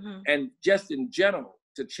 mm-hmm. and just in general,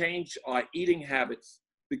 to change our eating habits,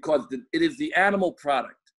 because it is the animal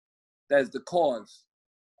product that is the cause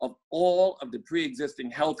of all of the pre-existing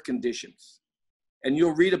health conditions. And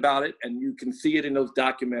you'll read about it, and you can see it in those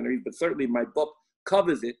documentaries, but certainly my book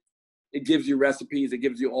covers it. It gives you recipes, it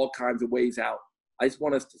gives you all kinds of ways out. I just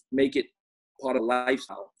want us to make it part of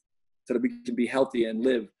lifestyle so that we can be healthy and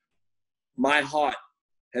live. My heart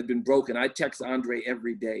has been broken. I text Andre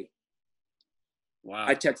every day. Wow.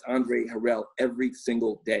 I text Andre Harrell every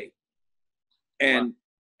single day. And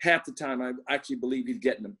half the time I actually believe he's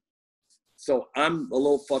getting them. So I'm a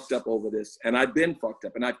little fucked up over this. And I've been fucked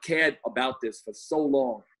up. And I've cared about this for so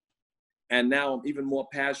long. And now I'm even more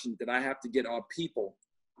passionate that I have to get our people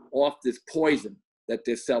off this poison that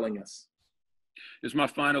they're selling us. This is my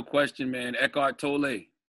final question, man. Eckhart Tolle.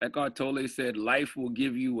 Eckhart Tolle said, life will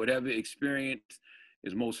give you whatever experience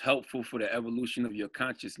is most helpful for the evolution of your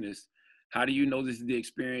consciousness. How do you know this is the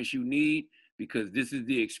experience you need? Because this is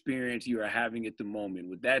the experience you are having at the moment.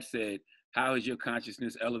 With that said, how is your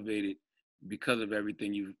consciousness elevated because of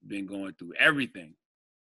everything you've been going through? Everything.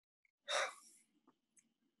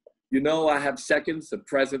 You know, I have seconds of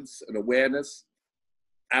presence and awareness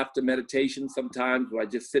after meditation sometimes where I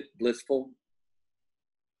just sit blissful.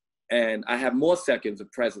 And I have more seconds of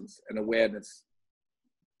presence and awareness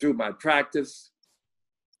through my practice,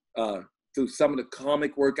 through some of the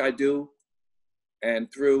karmic work I do, and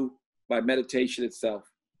through my meditation itself.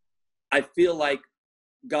 I feel like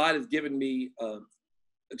God has given me a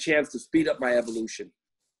chance to speed up my evolution.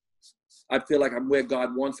 I feel like I'm where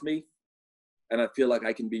God wants me, and I feel like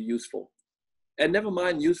I can be useful. And never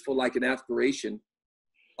mind useful like an aspiration.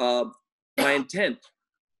 My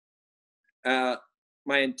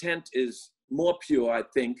intent is more pure, I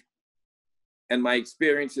think, and my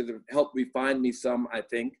experiences have helped refine me some, I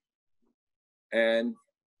think. And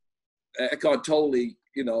Eckhart Tolle,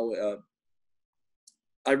 you know,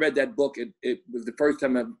 I read that book. It was the first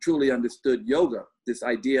time I truly understood yoga, this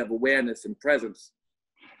idea of awareness and presence.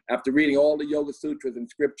 After reading all the Yoga Sutras and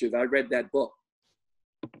scriptures, I read that book,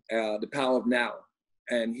 The Power of Now.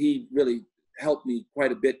 And he really helped me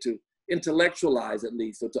quite a bit to intellectualize, at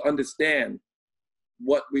least, or to understand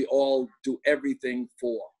what we all do everything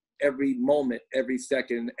for. Every moment, every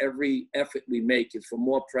second, every effort we make is for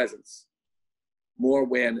more presence, more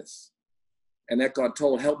awareness. And Eckhart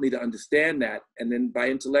Tolle helped me to understand that. And then by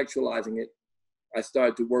intellectualizing it, I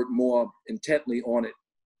started to work more intently on it.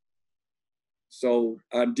 So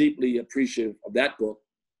I'm deeply appreciative of that book.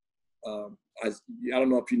 I don't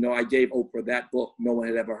know if you know, I gave Oprah that book. No one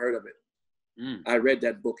had ever heard of it. I read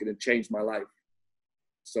that book and it changed my life.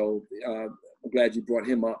 So I'm glad you brought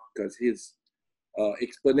him up, because his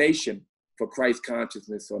explanation for Christ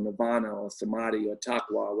consciousness or nirvana or samadhi or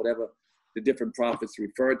taqwa or whatever the different prophets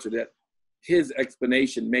referred to, that his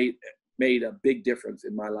explanation made a big difference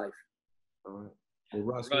in my life. All right. Well,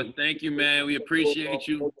 Russ, thank you, man. We appreciate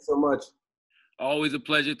you. Thank you so much. Always a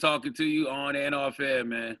pleasure talking to you on and off air,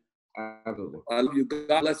 man. Absolutely. I love you.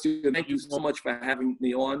 God bless you. Thank you so much for having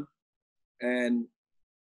me on. And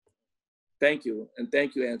thank you. And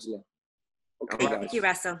thank you, Angela. Okay, guys. Thank you,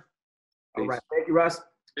 Russell. All right. Thank you, Russ.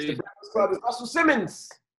 Peace. It's the Breakfast Club. It's Russell Simmons.